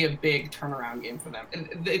this be a big turnaround game for them.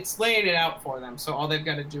 It's laying it out for them, so all they've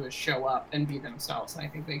got to do is show up and be themselves. I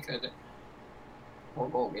think they could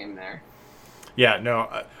 4-goal game there. Yeah,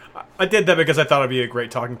 no, I did that because I thought it'd be a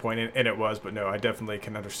great talking point, and it was, but no, I definitely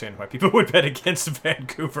can understand why people would bet against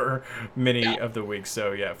Vancouver many of the weeks.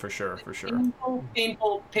 So yeah, for sure.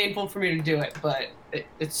 Painful for me to do it, but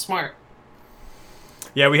it's smart.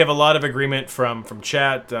 Yeah, we have a lot of agreement from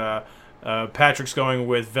chat. Patrick's going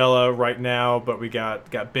with Vela right now, but we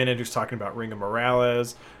got Bennett who's talking about Ringo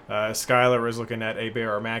Morales. Skylar is looking at Abe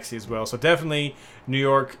or Maxi as well. So definitely New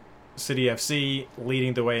York City FC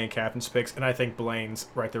leading the way in captain's picks, and I think Blaine's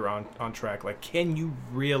right there on track. Like, can you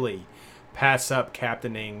really pass up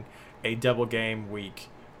captaining a double game week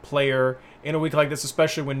player in a week like this,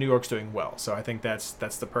 especially when New York's doing well? So I think that's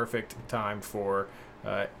the perfect time for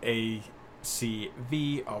ACV,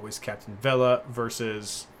 always Captain Vela,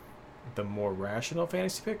 versus the more rational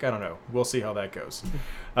fantasy pick. I don't know. We'll see how that goes.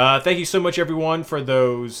 Thank you so much, everyone, for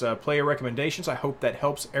those player recommendations. I hope that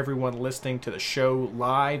helps everyone listening to the show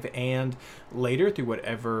live and later through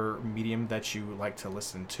whatever medium that you like to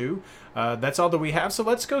listen to. That's all that we have, so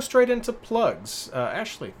let's go straight into plugs.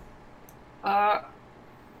 Ashley. Plug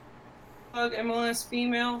MLS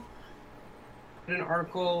Female. An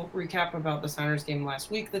article recap about the Sounders game last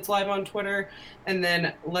week that's live on Twitter. And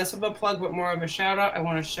then less of a plug, but more of a shout out. I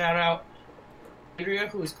want to shout out Andrea,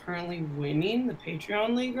 who is currently winning the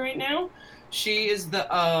Patreon League right now. She is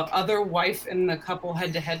the other wife in the couple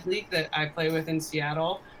head-to-head league that I play with in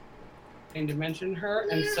Seattle. And to mention her,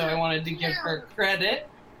 and so I wanted to give her credit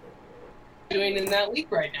doing in that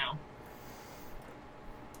league right now.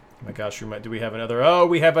 Oh my gosh, do we have another? Oh,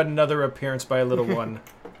 we have another appearance by a little one.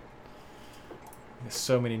 There's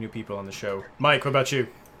so many new people on the show. Mike, what about you?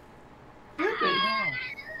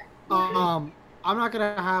 I'm not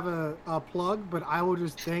going to have a plug, but I will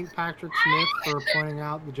just thank Patrick Smith for pointing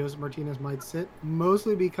out that Joseph Martinez might sit,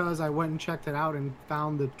 mostly because I went and checked it out and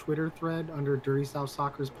found the Twitter thread under Dirty South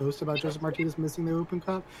Soccer's post about Joseph Martinez missing the Open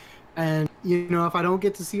Cup. And, you know, if I don't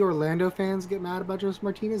get to see Orlando fans get mad about Joseph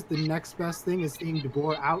Martinez, the next best thing is seeing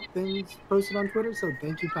DeBoer out things posted on Twitter. So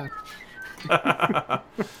thank you, Patrick.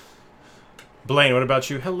 Blaine, what about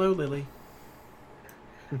you? Hello, Lily.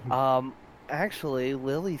 Actually,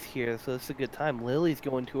 Lily's here, so it's a good time. Lily's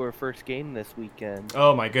going to her first game this weekend.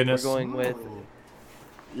 Oh my goodness. We're going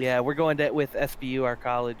with SBU. Our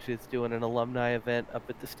college is doing an alumni event up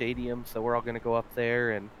at the stadium, so we're all going to go up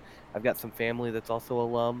there, and I've got some family that's also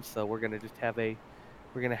alum, so we're going to just have a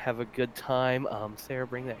good time. Sarah,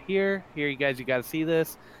 bring that here. Here, you guys, you got to see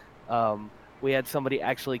this. We had somebody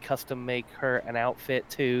actually custom make her an outfit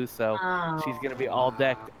too, so she's going to be all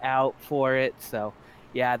decked out for it. So,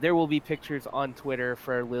 yeah, there will be pictures on Twitter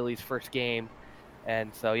for Lily's first game.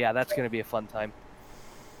 And so, yeah, that's going to be a fun time.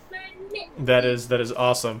 That is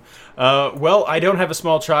awesome. Well, I don't have a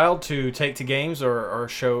small child to take to games or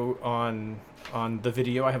show on the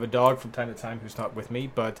video. I have a dog from time to time who's not with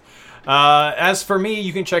me, but as for me,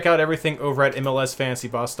 you can check out everything over at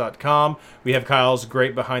MLSFantasyBoss.com. We have Kyle's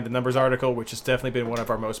great Behind the Numbers article, which has definitely been one of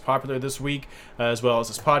our most popular this week, as well as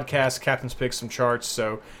this podcast, Captain's Picks, some charts,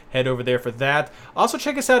 so head over there for that. Also,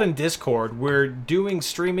 check us out in Discord. We're doing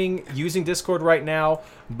streaming using Discord right now,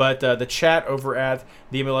 but the chat over at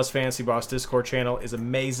the MLS Fantasy Boss Discord channel is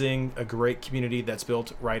amazing, a great community that's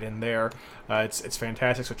built right in there. It's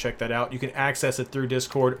fantastic, so check that out. You can access it through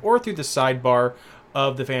Discord or through the sidebar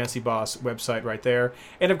of the Fantasy Boss website right there.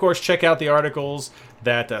 And of course, check out the articles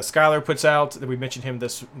that Skylar puts out, that we mentioned him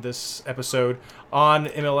this episode, on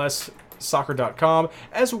MLSsoccer.com,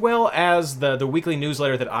 as well as the weekly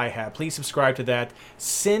newsletter that I have. Please subscribe to that.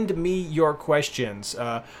 Send me your questions.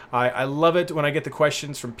 I love it when I get the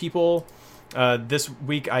questions from people. This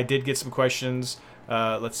week I did get some questions.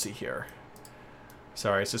 Let's see here.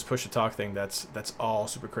 Sorry, it's this push to talk thing that's all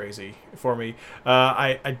super crazy for me.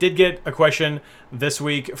 I did get a question this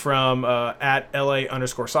week from at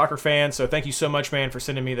LA_soccer fan. So thank you so much, man, for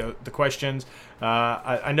sending me the questions.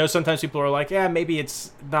 I know sometimes people are like, yeah, maybe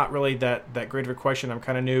it's not really that great of a question. I'm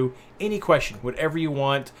kind of new. Any question, whatever you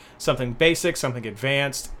want, something basic, something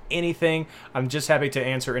advanced, anything. I'm just happy to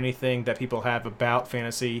answer anything that people have about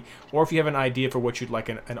fantasy, or if you have an idea for what you'd like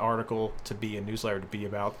an article to be, a newsletter to be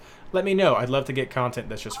about, let me know. I'd love to get content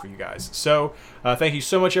that's just for you guys. So thank you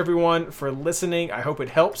so much, everyone, for listening. I hope it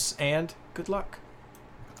helps, and good luck.